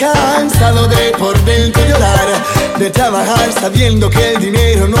 Cansado de por dentro llorar, de trabajar sabiendo que el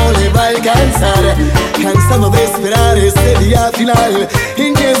dinero no le va a alcanzar. Cansado de esperar ese día final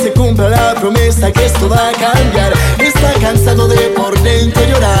en que se cumpla la promesa que esto va a cambiar. Está cansado de por dentro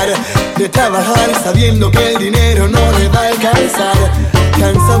llorar, de trabajar sabiendo que el dinero no le va a alcanzar.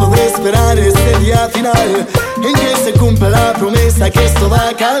 Cansado de esperar ese día final en que se cumpla la promesa que esto va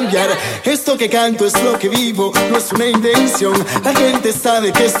a cambiar. Esto que canto es lo que vivo, no es una invención. La gente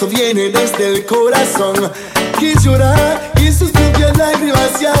sabe que esto viene desde el corazón, que llora y sus propias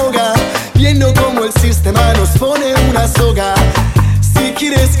lágrimas se ahoga, viendo cómo el sistema nos pone una soga. Si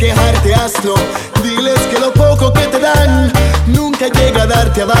quieres quejarte, hazlo. Diles que lo poco que te dan nunca llega a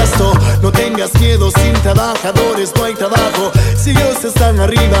darte abasto. No tengas miedo, sin trabajadores no hay trabajo. Si ellos están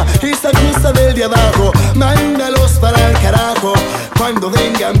arriba, es a costa del de abajo. Mándalos para el carajo. Cuando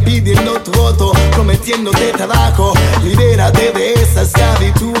vengan pidiendo tu voto, prometiéndote trabajo, libérate de esa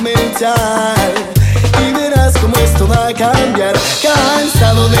esclavitud mental y verás cómo esto va a cambiar.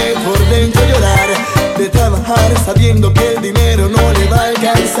 Cansado de por dentro llorar, de trabajar sabiendo que el dinero no le va a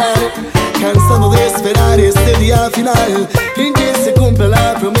alcanzar. Cansado de esperar este día final en que se cumpla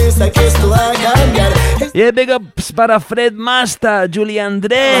la promesa que esto va a cambiar. Y big ups para Fred Masta, Julia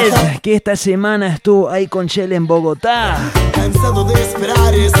Andrés, que esta semana estuvo ahí con Shell en Bogotá. Cansado de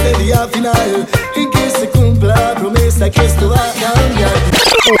esperar este día final en que se cumpla la promesa que esto va a cambiar.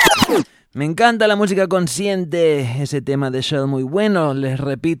 Me encanta la música consciente, ese tema de Shell muy bueno. Les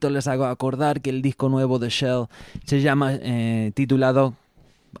repito, les hago acordar que el disco nuevo de Shell se llama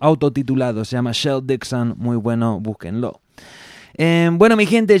autotitulado, se llama Shell Dixon, muy bueno, búsquenlo. Bueno, mi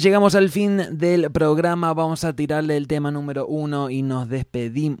gente, llegamos al fin del programa, vamos a tirarle el tema número 1 y nos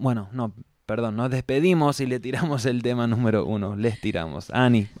despedimos, nos despedimos y le tiramos el tema número 1, les tiramos.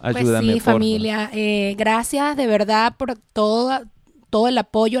 Ani, ayúdame, pues sí, porfa. familia, gracias de verdad por todo el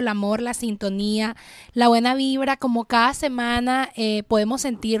apoyo, el amor, la sintonía, la buena vibra, como cada semana podemos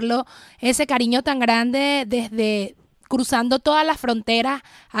sentirlo, ese cariño tan grande desde cruzando todas las fronteras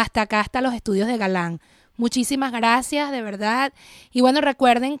hasta acá, hasta los estudios de Galán. Muchísimas gracias, de verdad. Y bueno,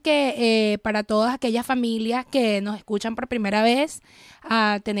 recuerden que para todas aquellas familias que nos escuchan por primera vez,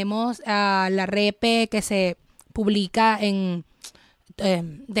 tenemos la repe que se publica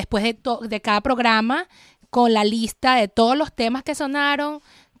después de cada programa, con la lista de todos los temas que sonaron.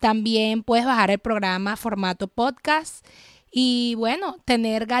 También puedes bajar el programa formato podcast y bueno,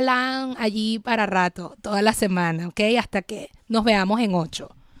 tener Galán allí para rato, toda la semana, ¿ok? Hasta que nos veamos en 8.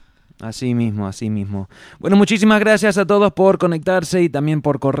 Así mismo, así mismo. Bueno, muchísimas gracias a todos por conectarse y también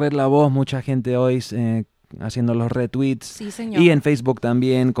por correr la voz. Mucha gente hoy haciendo los retweets. Sí, señor. Y en Facebook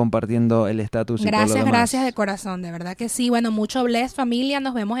también compartiendo el estatus. Gracias de corazón, de verdad que sí. Bueno, mucho bless, familia,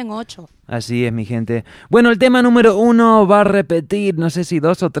 nos vemos en 8. Así es, mi gente. Bueno, el tema número 1 va a repetir, no sé si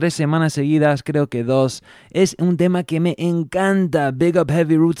 2 o 3 semanas seguidas, creo que 2. Es un tema que me encanta. Big Up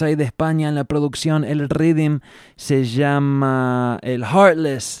Heavy Roots ahí de España en la producción. El rhythm se llama el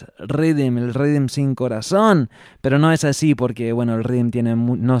Heartless Rhythm, el rhythm sin corazón. Pero no es así porque, bueno, el rhythm tiene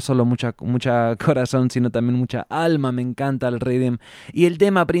no solo mucha corazón, sino también mucha alma. Me encanta el rhythm. Y el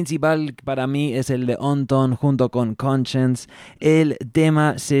tema principal para mí es el de On-Tone junto con Conscience. El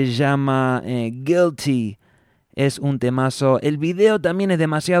tema se llama Guilty. Es un temazo. El video también es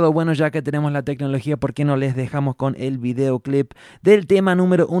demasiado bueno, ya que tenemos la tecnología. ¿Por qué no les dejamos con el videoclip del tema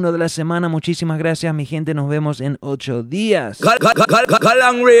número 1 de la semana? Muchísimas gracias, mi gente. Nos vemos en 8 días.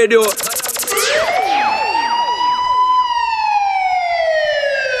 Galang Radio.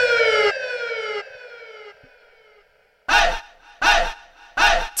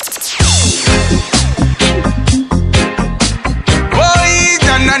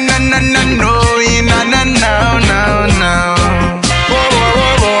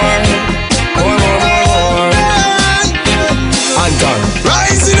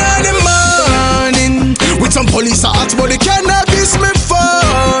 Police ask about the cannabis me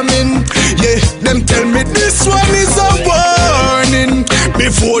farming. Yeah, them tell me this one is a warning.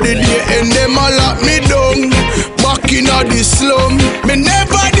 Before the day end, them a lock me down. Back in the slum, me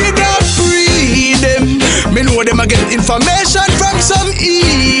never did a free them. Me know them a get information from some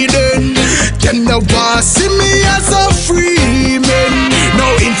Eden. Them never see me as a free man.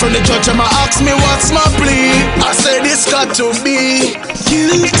 Now in front of the judge, I'ma ask me what's my plea. I say this got to be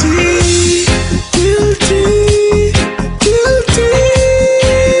guilty. Guilty.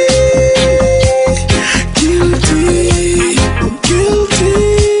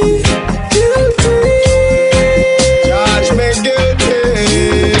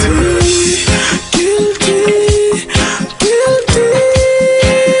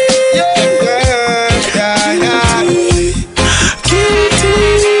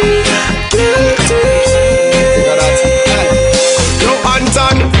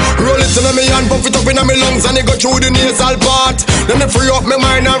 Me lungs and it go through the nasal part. Then me free up my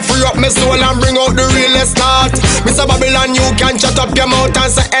mind and free up my soul and bring out the realest start. Mr. Babylon, you can shut up your mouth and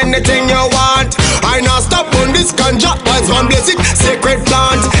say anything you want. I not stop on this ganja, once one basic sacred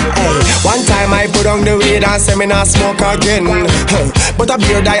plant. Hey, one time I put on the weed and say me not smoke again. But a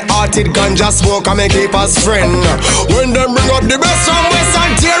beard I hearted ganja smoke and me keep us friend. When them bring up the best from West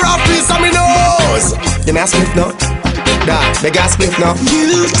and tear up piece of me nose. You may split now. Nah, the gas split now.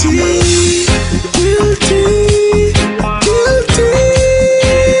 Guilty. Guilty, guilty,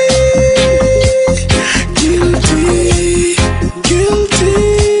 guilty,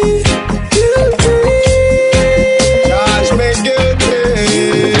 guilty, guilty. Judge me guilty,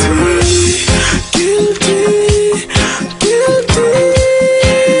 guilty, guilty.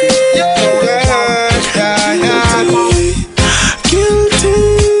 Yeah, yeah, yeah, guilty,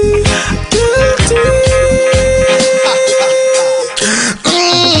 guilty.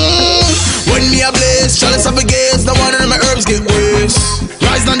 When me a blaze, chalice of a gaze, no one of my herbs get waste.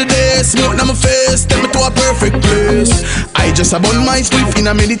 Rise down the day, smoke down my face, step me to a perfect place. I just abund my spliff in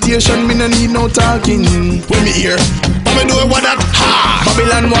a meditation, me no need no talking. When me hear, but me do what that, ha,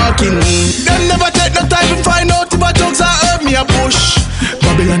 Babylon walking. Them never take the time to find out if a drugs are herb me a push.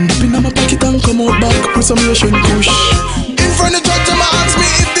 Babylon dip in my pocket and come out back with some lotion kush. In front of the judge, I'ma ask me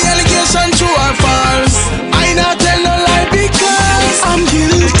if the allegation true or false. I not tell no lie because I'm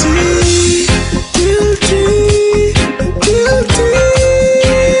guilty. Guilty, guilty,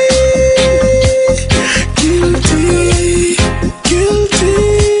 guilty, guilty,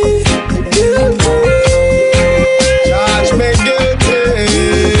 guilty. Judge me guilty,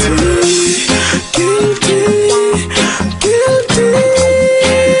 guilty, guilty.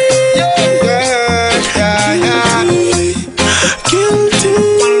 Yeah, yeah, yeah, yeah. Guilty.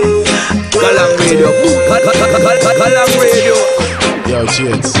 Galang Radio. Galang Radio. Yo,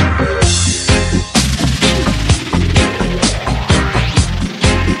 cheers.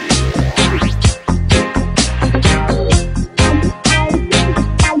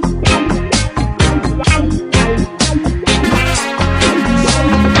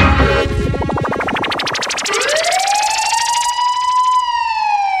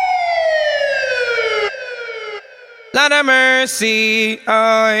 Lot of mercy,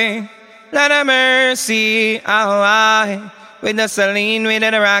 oh, lot of mercy, oh, with the saline, with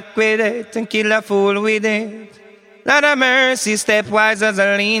the rock with it, and kill a fool with it. Lot of mercy, stepwise as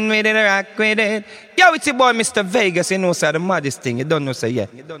a lean with it, rock with it. Yo, it's your boy Mr. Vegas, you know, sir, the maddest thing, you don't know, say yeah.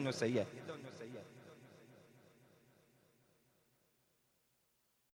 You don't know, say yeah.